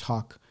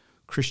talk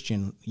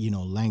Christian,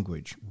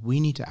 language. We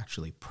need to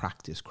actually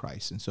practice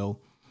Christ. And so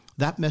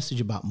that message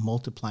about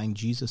multiplying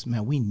Jesus,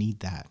 man, we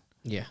need that.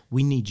 Yeah.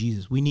 We need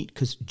Jesus.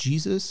 Because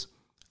Jesus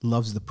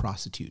loves the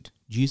prostitute.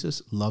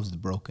 Jesus loves the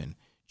broken.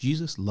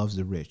 Jesus loves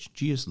the rich.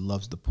 Jesus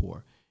loves the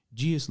poor.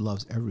 Jesus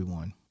loves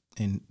everyone.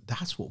 And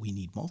that's what we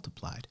need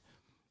multiplied.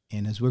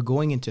 And as we're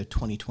going into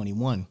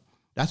 2021,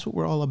 that's what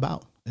we're all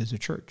about as a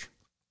church.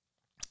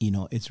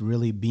 It's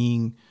really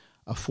being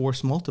a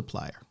force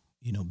multiplier,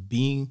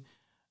 being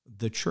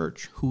the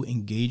church who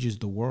engages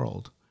the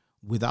world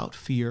without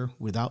fear,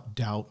 without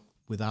doubt,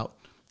 without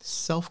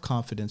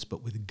self-confidence,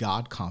 but with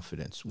God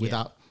confidence,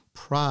 without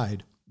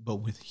pride, but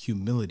with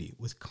humility,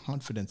 with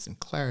confidence and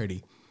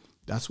clarity.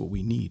 That's what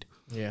we need.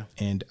 Yeah.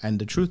 And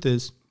the truth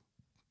is,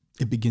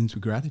 it begins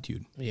with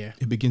gratitude. Yeah.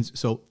 It begins.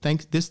 So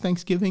this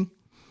Thanksgiving,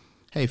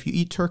 hey, if you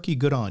eat turkey,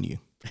 good on you.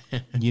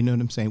 You know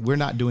what I'm saying? We're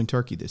not doing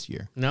turkey this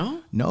year.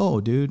 No,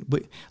 dude.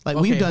 But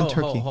we've done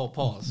turkey.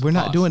 Pause. We're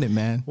not doing it,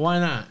 man. Why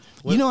not?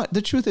 You know what?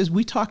 The truth is,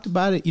 we talked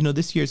about it.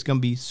 This year it's going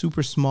to be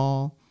super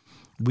small.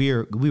 We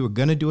were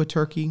going to do a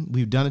turkey.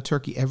 We've done a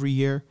turkey every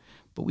year,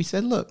 but we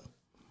said, look,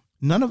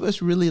 none of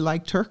us really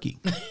like turkey.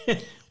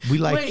 We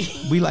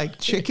like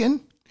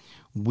chicken,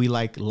 we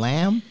like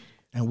lamb,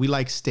 and we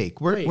like steak.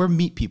 We're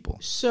meat people.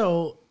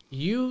 So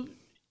you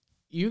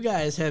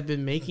guys have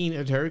been making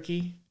a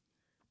turkey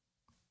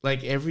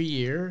like every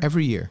year?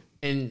 Every year.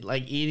 And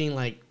like eating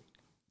like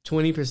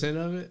 20%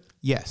 of it?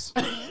 Yes.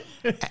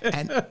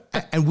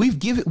 and we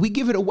give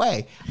it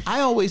away.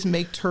 I always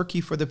make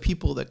turkey for the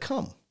people that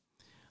come.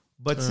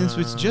 But since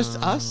it's just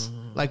us,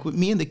 like with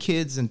me and the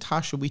kids and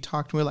Tasha, we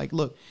talked and we're like,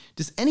 look,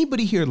 does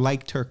anybody here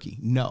like turkey?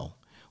 No.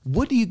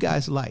 What do you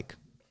guys like?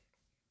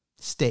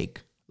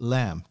 Steak,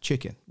 lamb,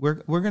 chicken. We're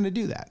going to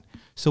do that.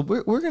 So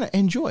we're going to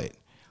enjoy it.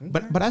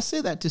 Okay. But I say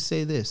that to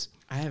say this.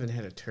 I haven't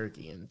had a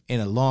turkey in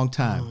a long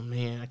time. Oh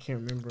man, I can't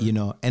remember. You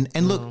know, and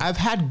look, I've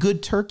had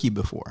good turkey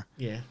before.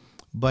 Yeah.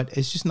 But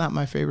it's just not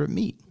my favorite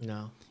meat.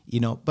 No. You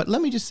know, but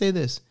let me just say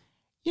this.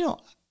 You know,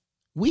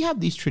 we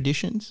have these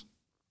traditions.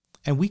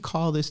 And we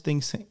call this thing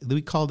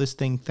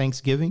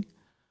Thanksgiving,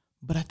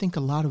 but I think a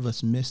lot of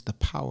us miss the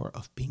power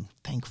of being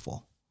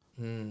thankful.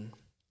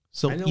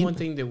 So I know one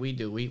thing that we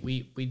do.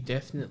 We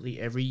definitely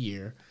every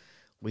year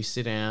we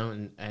sit down,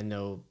 and I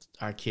know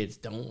our kids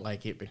don't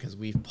like it because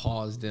we've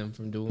paused them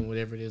from doing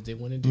whatever it is they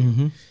want to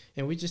do,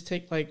 and we just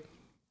take like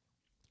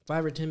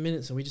 5 or 10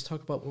 minutes and we just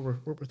talk about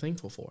what we're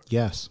thankful for.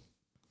 Yes,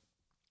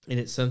 and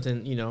it's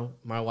something, you know.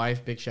 My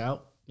wife, big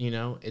shout. You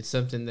know, it's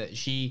something that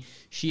she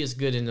is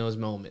good in those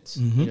moments.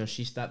 You know,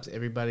 she stops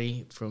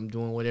everybody from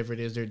doing whatever it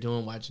is they're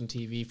doing, watching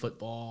TV,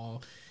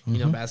 football, you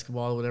know,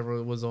 basketball,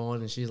 whatever was on.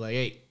 And she's like,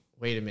 hey,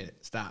 wait a minute.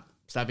 Stop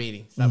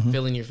eating. Stop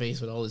filling your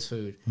face with all this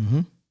food.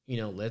 You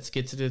know, let's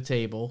get to the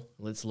table.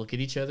 Let's look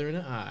at each other in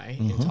the eye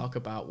and talk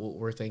about what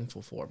we're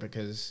thankful for.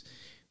 Because,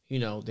 you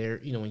know,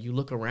 when you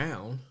look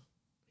around,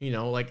 you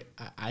know, like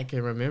I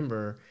can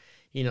remember,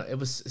 you know, it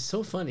was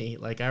so funny.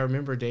 Like, I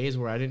remember days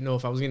where I didn't know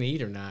if I was going to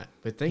eat or not.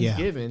 But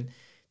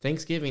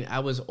Thanksgiving, I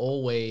was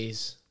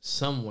always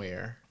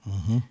somewhere,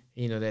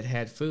 you know, that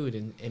had food.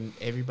 And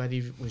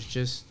everybody was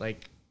just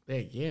like,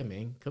 hey, yeah,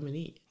 man, come and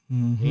eat.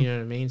 You know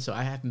what I mean? So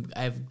I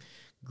have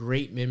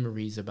great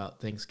memories about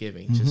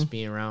Thanksgiving, just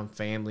being around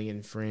family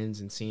and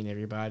friends and seeing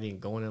everybody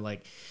and going to,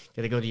 like,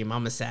 got to go to your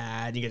mama's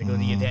side, you got to go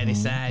to your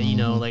daddy's side, you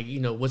know, like, you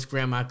know, what's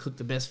grandma cooked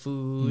the best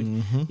food,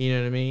 you know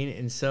what I mean?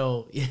 And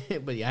so,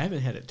 but yeah, I haven't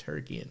had a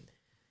turkey in,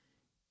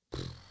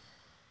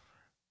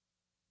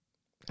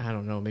 I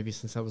don't know, maybe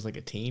since I was like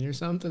a teen or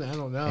something. I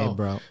don't know. Hey,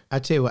 bro, I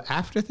tell you what,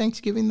 after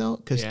Thanksgiving though,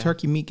 because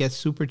turkey meat gets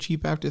super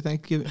cheap after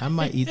Thanksgiving, I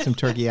might eat some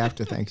turkey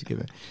after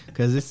Thanksgiving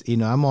because it's, you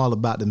know, I'm all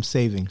about them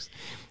savings.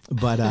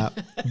 But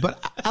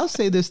I'll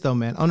say this though,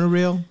 man, on the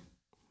real,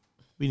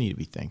 we need to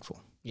be thankful.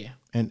 Yeah.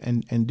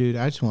 And dude,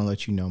 I just want to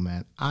let you know,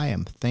 man, I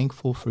am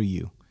thankful for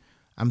you.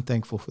 I'm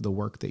thankful for the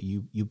work that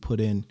you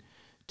put in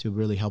to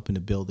really helping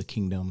to build the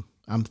kingdom.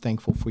 I'm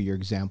thankful for your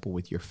example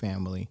with your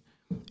family.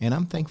 And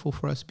I'm thankful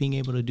for us being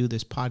able to do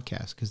this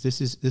podcast because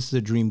this is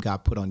a dream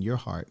God put on your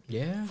heart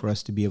for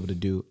us to be able to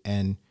do.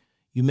 And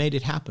you made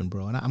it happen,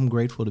 bro. And I'm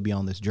grateful to be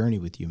on this journey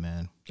with you,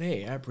 man.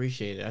 Hey, I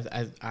appreciate it.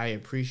 I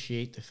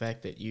appreciate the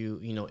fact that you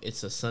know,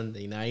 it's a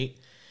Sunday night.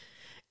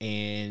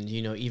 And,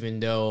 you know, even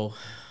though,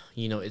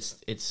 you know,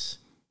 it's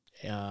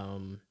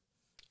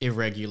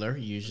irregular,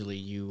 usually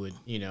you would,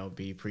 you know,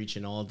 be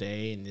preaching all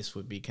day and this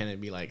would be kind of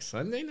be like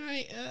Sunday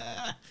night,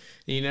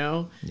 you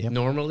know,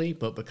 normally.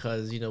 But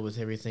because, you know, with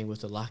everything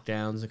with the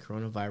lockdowns and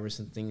coronavirus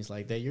and things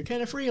like that, you're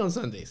kind of free on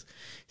Sundays.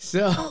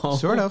 So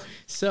sort of.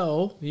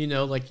 So, you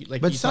know, like.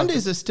 But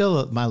Sundays is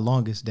still my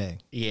longest day.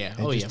 Yeah.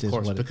 Oh yeah, of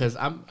course. Because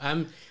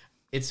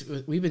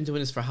we've been doing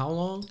this for how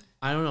long?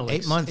 I don't know.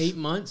 Like 8 months. 8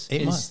 months.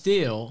 And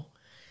still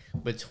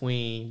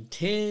between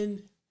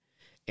 10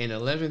 and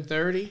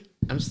 11:30,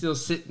 I'm still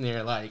sitting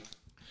there like.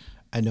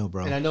 I know,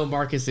 bro. And I know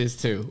Marcus is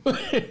too.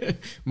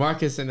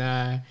 Marcus and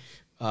I,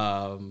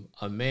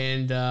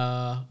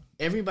 Amanda,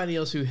 everybody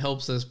else who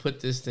helps us put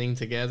this thing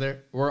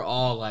together, we're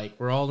all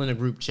in a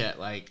group chat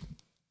like,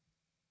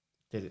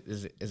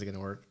 is it going to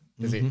work?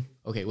 Is it,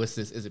 okay, what's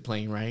this? Is it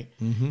playing right?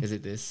 Is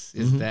it this?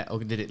 Is that?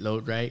 Okay, did it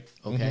load right?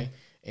 Okay.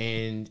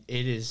 And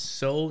it is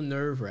so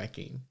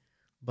nerve-wracking.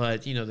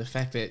 But, you know, the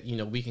fact that, you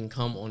know, we can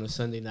come on a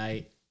Sunday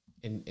night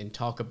and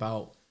talk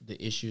about the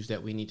issues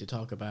that we need to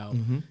talk about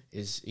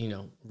is, you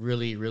know,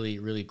 really, really,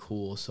 really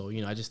cool. So,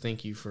 you know, I just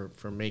thank you for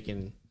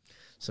making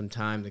some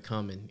time to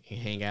come and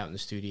hang out in the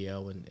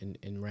studio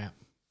and rap.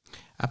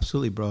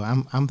 Absolutely, bro.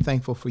 I'm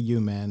thankful for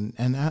you, man.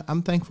 And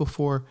I'm thankful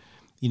for,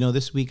 you know,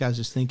 this week I was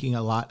just thinking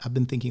a lot. I've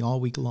been thinking all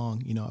week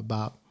long, you know,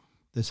 about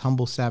this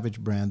Humble Savage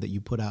brand that you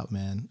put out,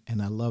 man.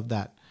 And I love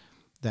that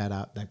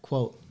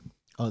quote.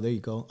 Oh, there you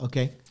go.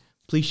 Okay.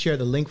 Please share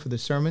the link for the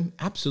sermon.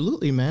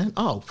 Absolutely, man.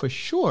 Oh, for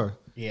sure.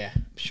 Yeah,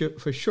 sure,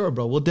 for sure,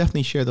 bro. We'll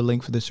definitely share the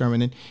link for the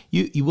sermon, and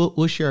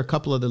we'll share a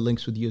couple of the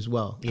links with you as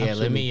well. Yeah,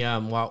 absolutely.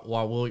 Let me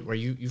while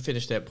you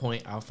finish that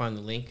point, I'll find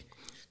the link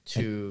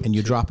and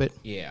you drop it.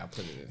 Yeah, I'll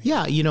put it in.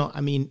 Yeah, you know,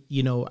 I mean,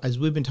 you know, as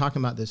we've been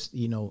talking about this,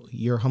 you know,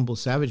 your Humble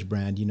Savage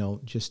brand, you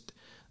know, just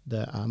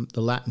the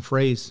Latin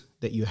phrase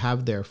that you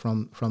have there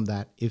from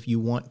that. If you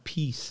want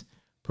peace,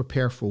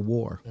 prepare for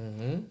war.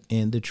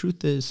 And the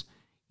truth is,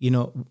 you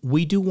know,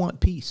 we do want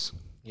peace.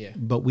 Yeah,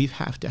 but we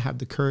have to have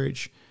the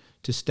courage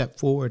to step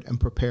forward and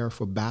prepare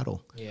for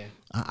battle. Yeah,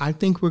 I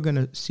think we're going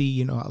to see,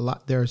 you know, a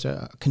lot. There's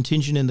a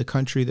contingent in the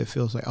country that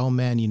feels like, oh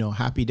man, you know,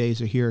 happy days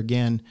are here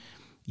again.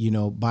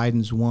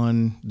 Biden's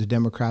won, the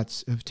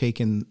Democrats have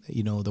taken,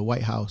 the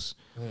White House.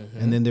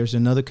 And then there's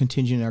another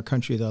contingent in our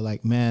country that are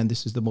like, man,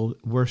 this is the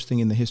worst thing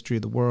in the history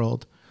of the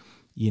world.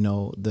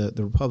 The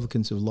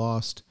Republicans have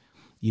lost,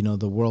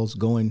 the world's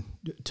going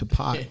to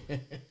pot.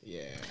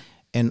 Yeah.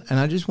 And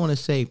I just want to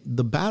say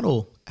the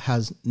battle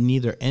has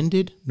neither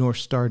ended nor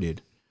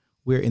started.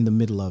 We're in the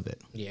middle of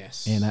it.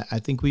 Yes. And I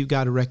think we've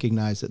got to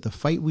recognize that the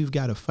fight we've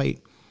got to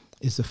fight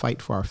is the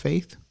fight for our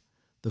faith.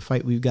 The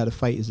fight we've got to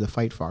fight is the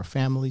fight for our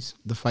families.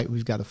 The fight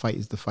we've got to fight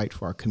is the fight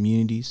for our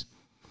communities.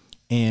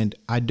 And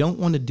I don't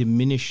want to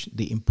diminish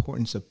the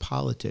importance of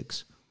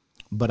politics,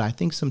 but I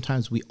think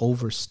sometimes we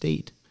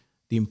overstate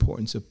the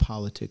importance of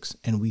politics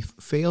and we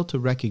fail to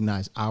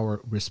recognize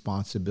our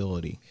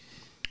responsibility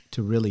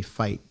to really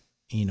fight,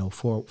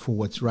 for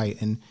what's right.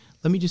 And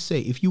let me just say,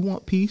 if you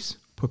want peace,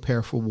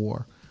 prepare for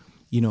war.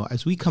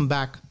 As we come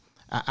back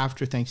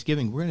after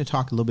Thanksgiving, we're going to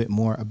talk a little bit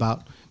more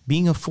about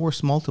being a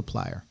force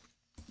multiplier.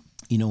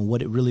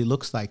 What it really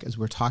looks like as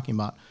we're talking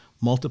about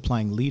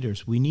multiplying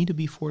leaders. We need to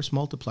be force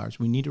multipliers.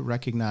 We need to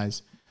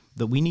recognize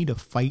that we need to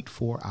fight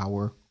for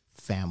our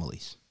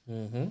families.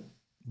 Mm-hmm.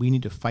 We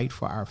need to fight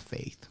for our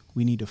faith.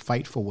 We need to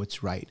fight for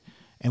what's right.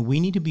 And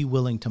we need to be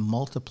willing to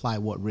multiply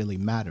what really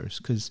matters,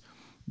 because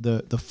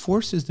the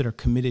forces that are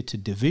committed to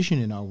division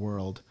in our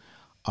world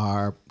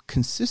are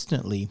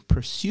consistently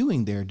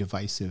pursuing their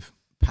divisive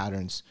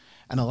patterns.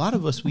 And a lot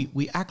of us,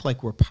 we act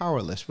like we're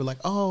powerless. We're like,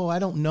 oh, I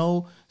don't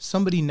know.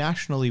 Somebody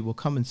nationally will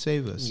come and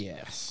save us.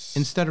 Yes.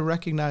 Instead of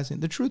recognizing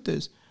the truth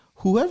is,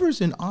 whoever's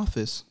in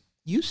office,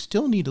 you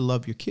still need to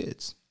love your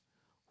kids.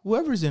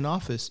 Whoever's in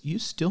office, you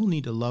still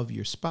need to love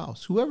your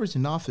spouse. Whoever's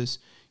in office,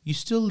 you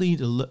still need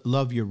to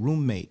love your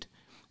roommate.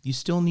 You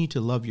still need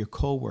to love your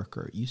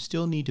coworker. You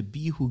still need to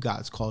be who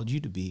God's called you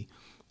to be.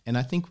 And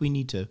I think we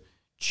need to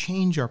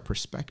change our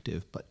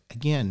perspective. But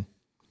again,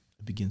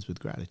 it begins with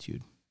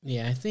gratitude.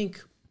 Yeah, I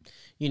think,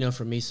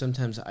 for me,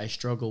 sometimes I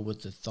struggle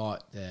with the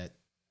thought that,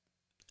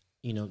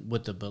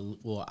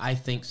 I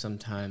think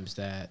sometimes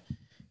that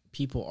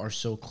people are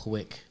so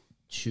quick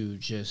to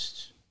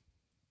just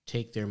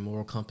take their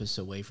moral compass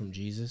away from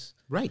Jesus.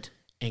 Right.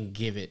 And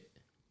give it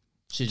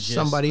to just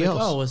somebody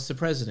else. Oh, it's the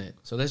president,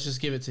 so let's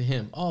just give it to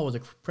him. Oh, the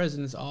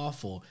president's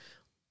awful.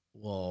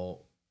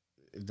 Well,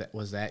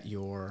 was that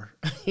your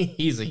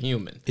he's a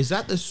human. Is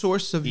that the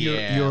source of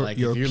your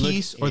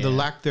peace or the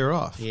lack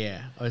thereof?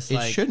 Yeah.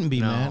 It shouldn't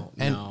be, man.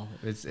 No,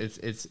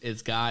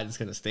 it's God. It's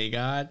gonna stay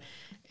God,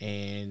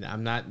 and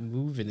I'm not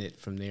moving it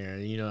from there.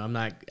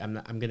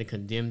 I'm gonna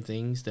condemn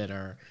things that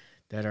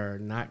are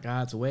not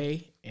God's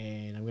way,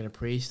 and I'm gonna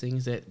praise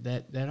things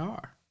that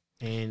are.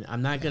 And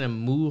I'm not going to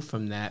move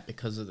from that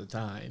because of the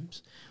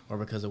times or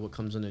because of what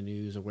comes in the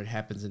news or what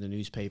happens in the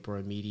newspaper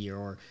or media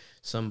or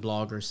some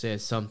blogger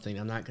says something.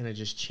 I'm not going to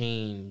just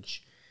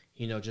change,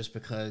 just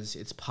because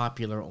it's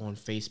popular on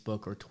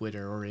Facebook or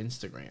Twitter or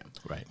Instagram.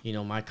 Right.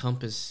 My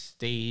compass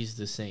stays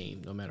the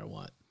same no matter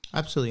what.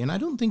 Absolutely. And I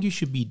don't think you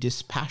should be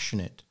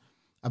dispassionate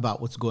about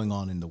what's going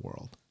on in the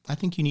world. I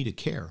think you need to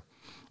care.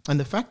 And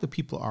the fact that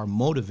people are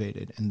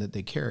motivated and that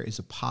they care is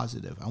a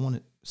positive. I want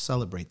to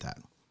celebrate that.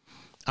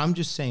 I'm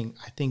just saying,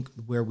 I think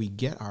where we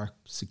get our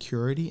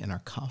security and our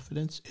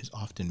confidence is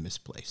often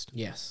misplaced.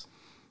 Yes,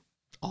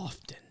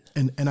 often.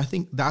 And I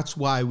think that's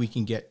why we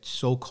can get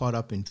so caught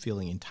up in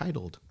feeling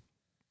entitled,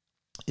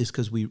 is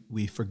because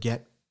we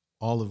forget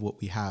all of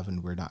what we have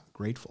and we're not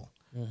grateful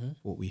for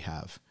what we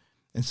have.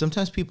 And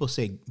sometimes people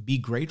say, be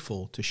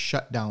grateful, to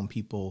shut down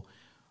people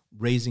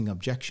raising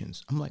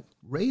objections. I'm like,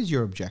 raise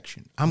your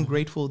objection. I'm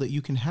grateful that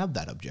you can have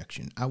that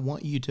objection. I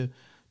want you to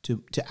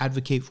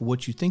advocate for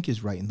what you think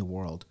is right in the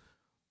world.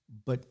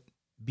 But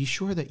be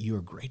sure that you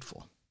are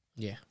grateful.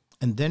 Yeah.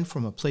 And then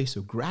from a place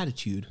of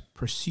gratitude,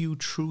 pursue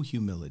true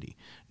humility,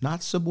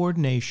 not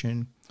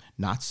subordination,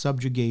 not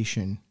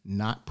subjugation,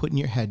 not putting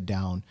your head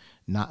down,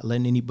 not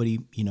letting anybody,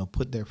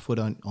 put their foot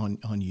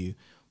on you,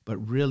 but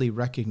really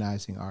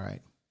recognizing, all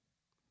right,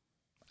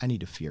 I need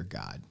to fear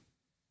God.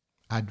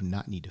 I do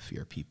not need to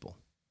fear people.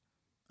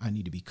 I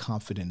need to be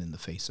confident in the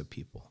face of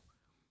people.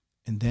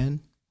 And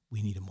then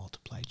we need to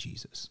multiply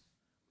Jesus.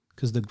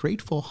 Because the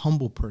grateful,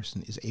 humble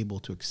person is able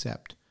to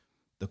accept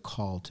the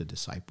call to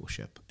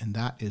discipleship. And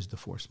that is the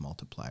force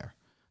multiplier.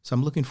 So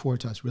I'm looking forward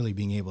to us really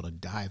being able to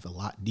dive a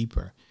lot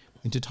deeper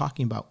into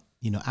talking about,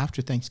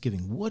 after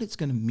Thanksgiving, what it's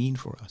going to mean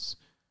for us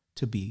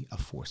to be a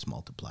force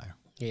multiplier.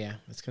 Yeah,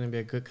 it's going to be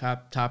a good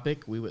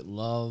topic. We would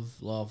love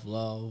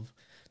to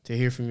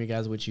hear from you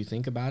guys what you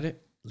think about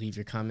it. Leave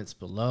your comments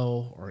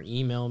below or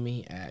email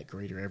me at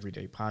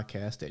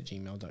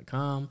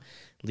greatereverydaypodcast@gmail.com.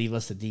 Leave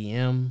us a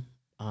DM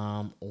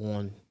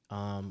on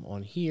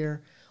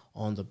here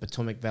on the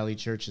Potomac Valley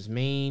Church's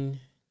main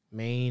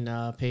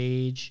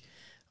page.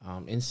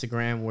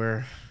 Instagram,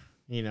 we're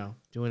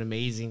doing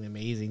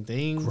amazing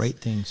things, great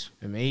things,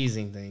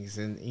 amazing things,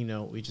 and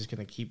we're just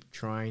gonna keep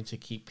trying to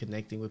keep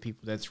connecting with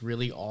people. That's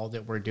really all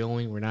that we're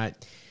doing. We're not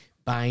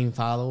buying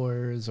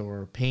followers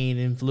or paying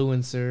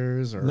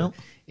influencers or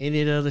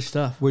any other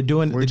stuff. We're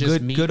doing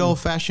the good old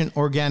fashioned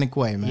organic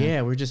way, man.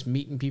 Yeah, we're just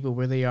meeting people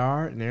where they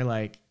are, and they're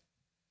like,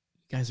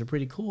 guys are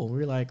pretty cool. We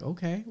were like,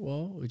 okay,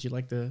 well, would you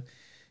like to,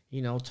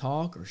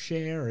 talk or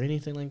share or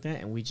anything like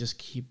that? And we just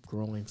keep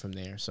growing from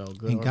there. So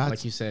good,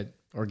 like you said,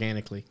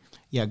 organically.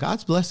 Yeah,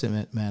 God's blessing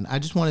it, man. I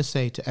just want to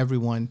say to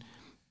everyone,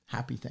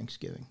 happy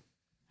Thanksgiving.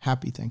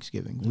 Happy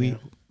Thanksgiving. Yeah.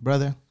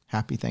 Brother,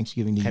 happy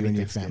Thanksgiving to you and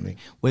your family.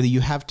 Whether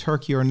you have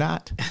turkey or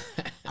not,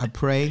 I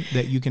pray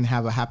that you can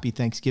have a happy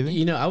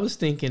Thanksgiving. I was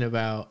thinking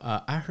about,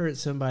 I heard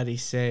somebody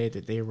say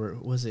that who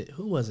was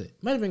it?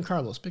 Might have been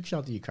Carlos. Big shout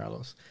out to you,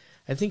 Carlos.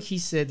 I think he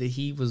said that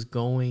he was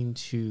going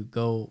to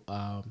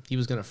he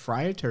was going to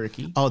fry a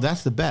turkey. Oh,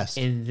 that's the best.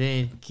 And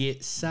then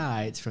get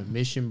sides from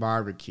Mission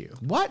Barbecue.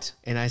 What?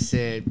 And I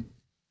said,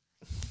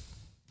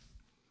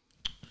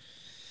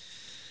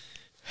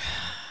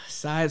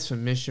 sides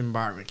from Mission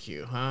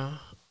Barbecue, huh?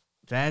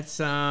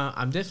 That's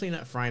I'm definitely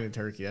not frying a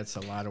turkey. That's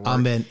a lot of work.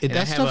 Man,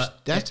 that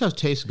stuff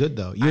tastes good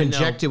though. You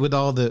inject it with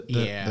all the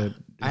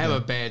I have a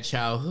bad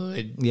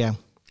childhood. Yeah.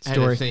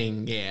 Story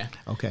thing. Yeah.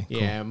 Okay.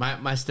 Yeah. Cool.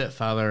 My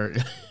stepfather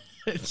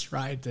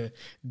tried to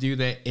do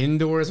that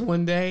indoors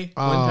one day.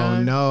 Oh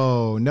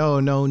no.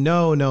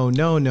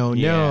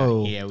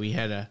 Yeah. We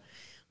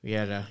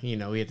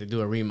had to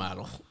do a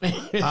remodel.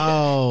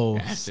 Oh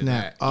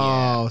snap!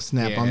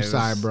 Snap! I'm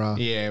sorry, bro.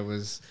 Yeah, it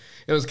was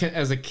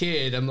as a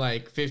kid. I'm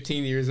like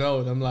 15 years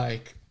old. I'm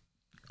like,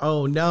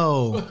 oh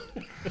no,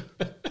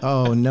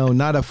 oh no,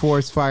 not a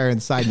forest fire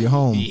inside your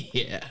home.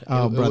 Yeah.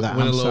 Oh, brother,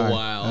 went I'm a little sorry.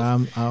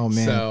 wild. Oh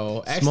man.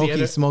 So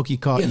actually, Smokey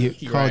called you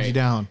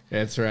down.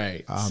 That's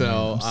right. Oh, so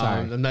man, I'm sorry.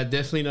 I'm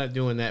definitely not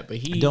doing that.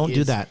 But don't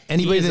do that.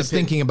 Anybody that's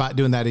thinking about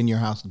doing that in your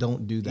house,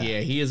 don't do that. Yeah,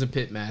 he is a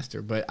pit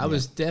master. But I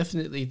was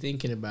definitely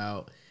thinking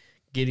about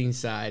getting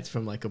sides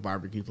from like a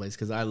barbecue place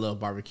because I love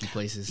barbecue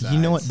places. Sides. You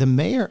know what? The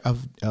mayor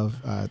of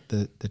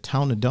the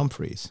town of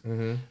Dumfries,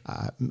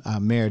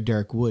 Mayor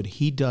Derek Wood,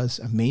 he does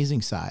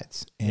amazing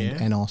sides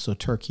and also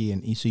turkey,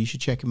 and so you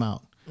should check him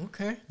out.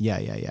 Okay. Yeah.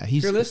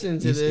 If you're listening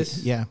to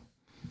this, yeah.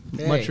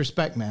 Hey. Much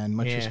respect, man.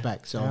 Much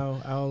respect. So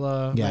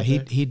I'll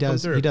he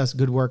does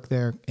good work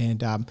there. And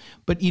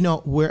but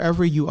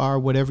wherever you are,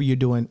 whatever you're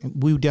doing,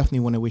 we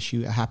definitely want to wish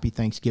you a happy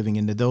Thanksgiving.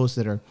 And to those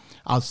that are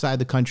outside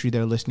the country that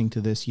are listening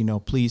to this,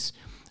 please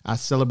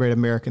celebrate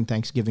American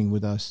Thanksgiving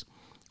with us.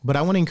 But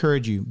I want to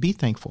encourage you, be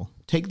thankful.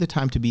 Take the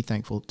time to be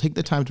thankful. Take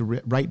the time to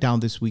write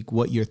down this week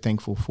what you're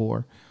thankful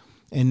for.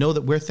 And know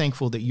that we're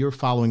thankful that you're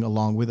following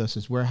along with us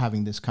as we're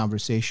having this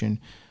conversation.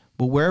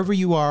 But wherever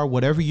you are,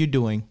 whatever you're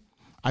doing,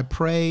 I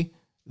pray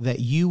that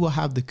you will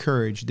have the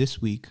courage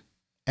this week,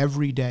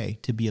 every day,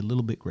 to be a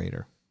little bit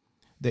greater.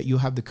 That you'll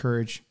have the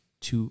courage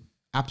to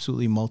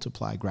absolutely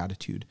multiply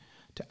gratitude,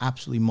 to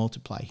absolutely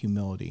multiply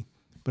humility,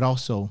 but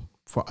also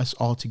for us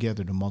all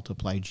together to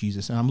multiply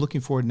Jesus. And I'm looking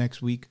forward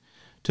next week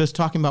to us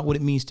talking about what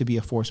it means to be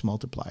a force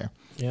multiplier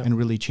and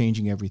really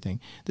changing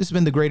everything. This has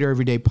been the Greater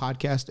Everyday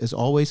Podcast. As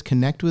always,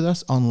 connect with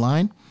us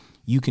online.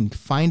 You can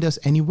find us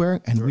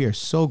anywhere, and we are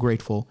so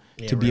grateful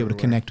to be able to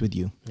connect with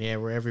you. Yeah,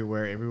 we're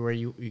everywhere. Everywhere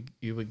you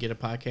would get a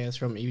podcast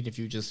from, even if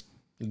you just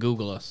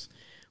Google us,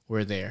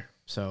 we're there.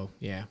 So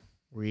yeah,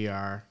 we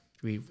are.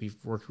 We've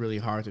worked really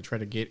hard to try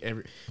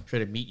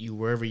to meet you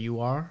wherever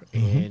you are,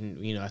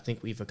 and I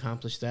think we've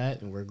accomplished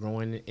that, and we're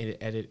growing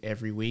at it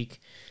every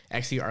week.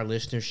 Actually, our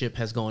listenership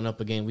has gone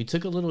up again. We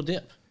took a little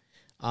dip,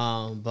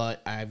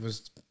 but I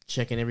was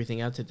checking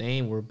everything out today,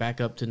 and we're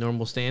back up to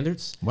normal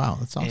standards. Wow,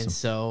 that's awesome. And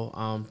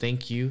so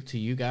thank you to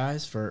you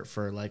guys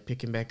for like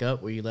picking back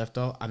up where you left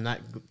off. I'm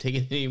not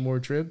taking any more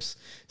trips,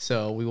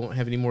 so we won't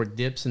have any more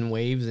dips and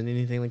waves and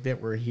anything like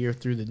that. We're here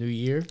through the new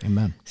year.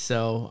 Amen.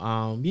 So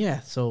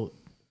so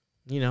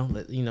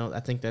I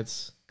think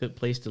that's a good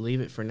place to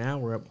leave it for now.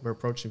 We're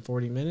approaching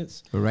 40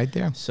 minutes. We're right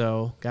there.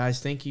 So guys,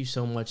 thank you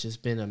so much. It's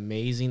been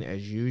amazing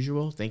as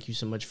usual. Thank you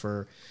so much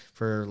for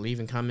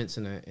leaving comments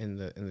in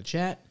the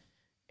chat.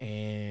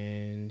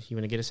 And you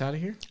want to get us out of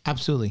here?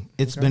 Absolutely.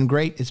 It's been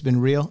great. It's been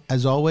real.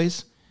 As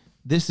always,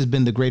 this has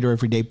been the Greater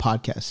Everyday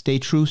Podcast. Stay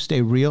true,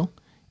 stay real,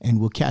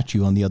 and we'll catch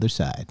you on the other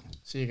side.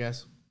 See you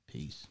guys.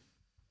 Peace.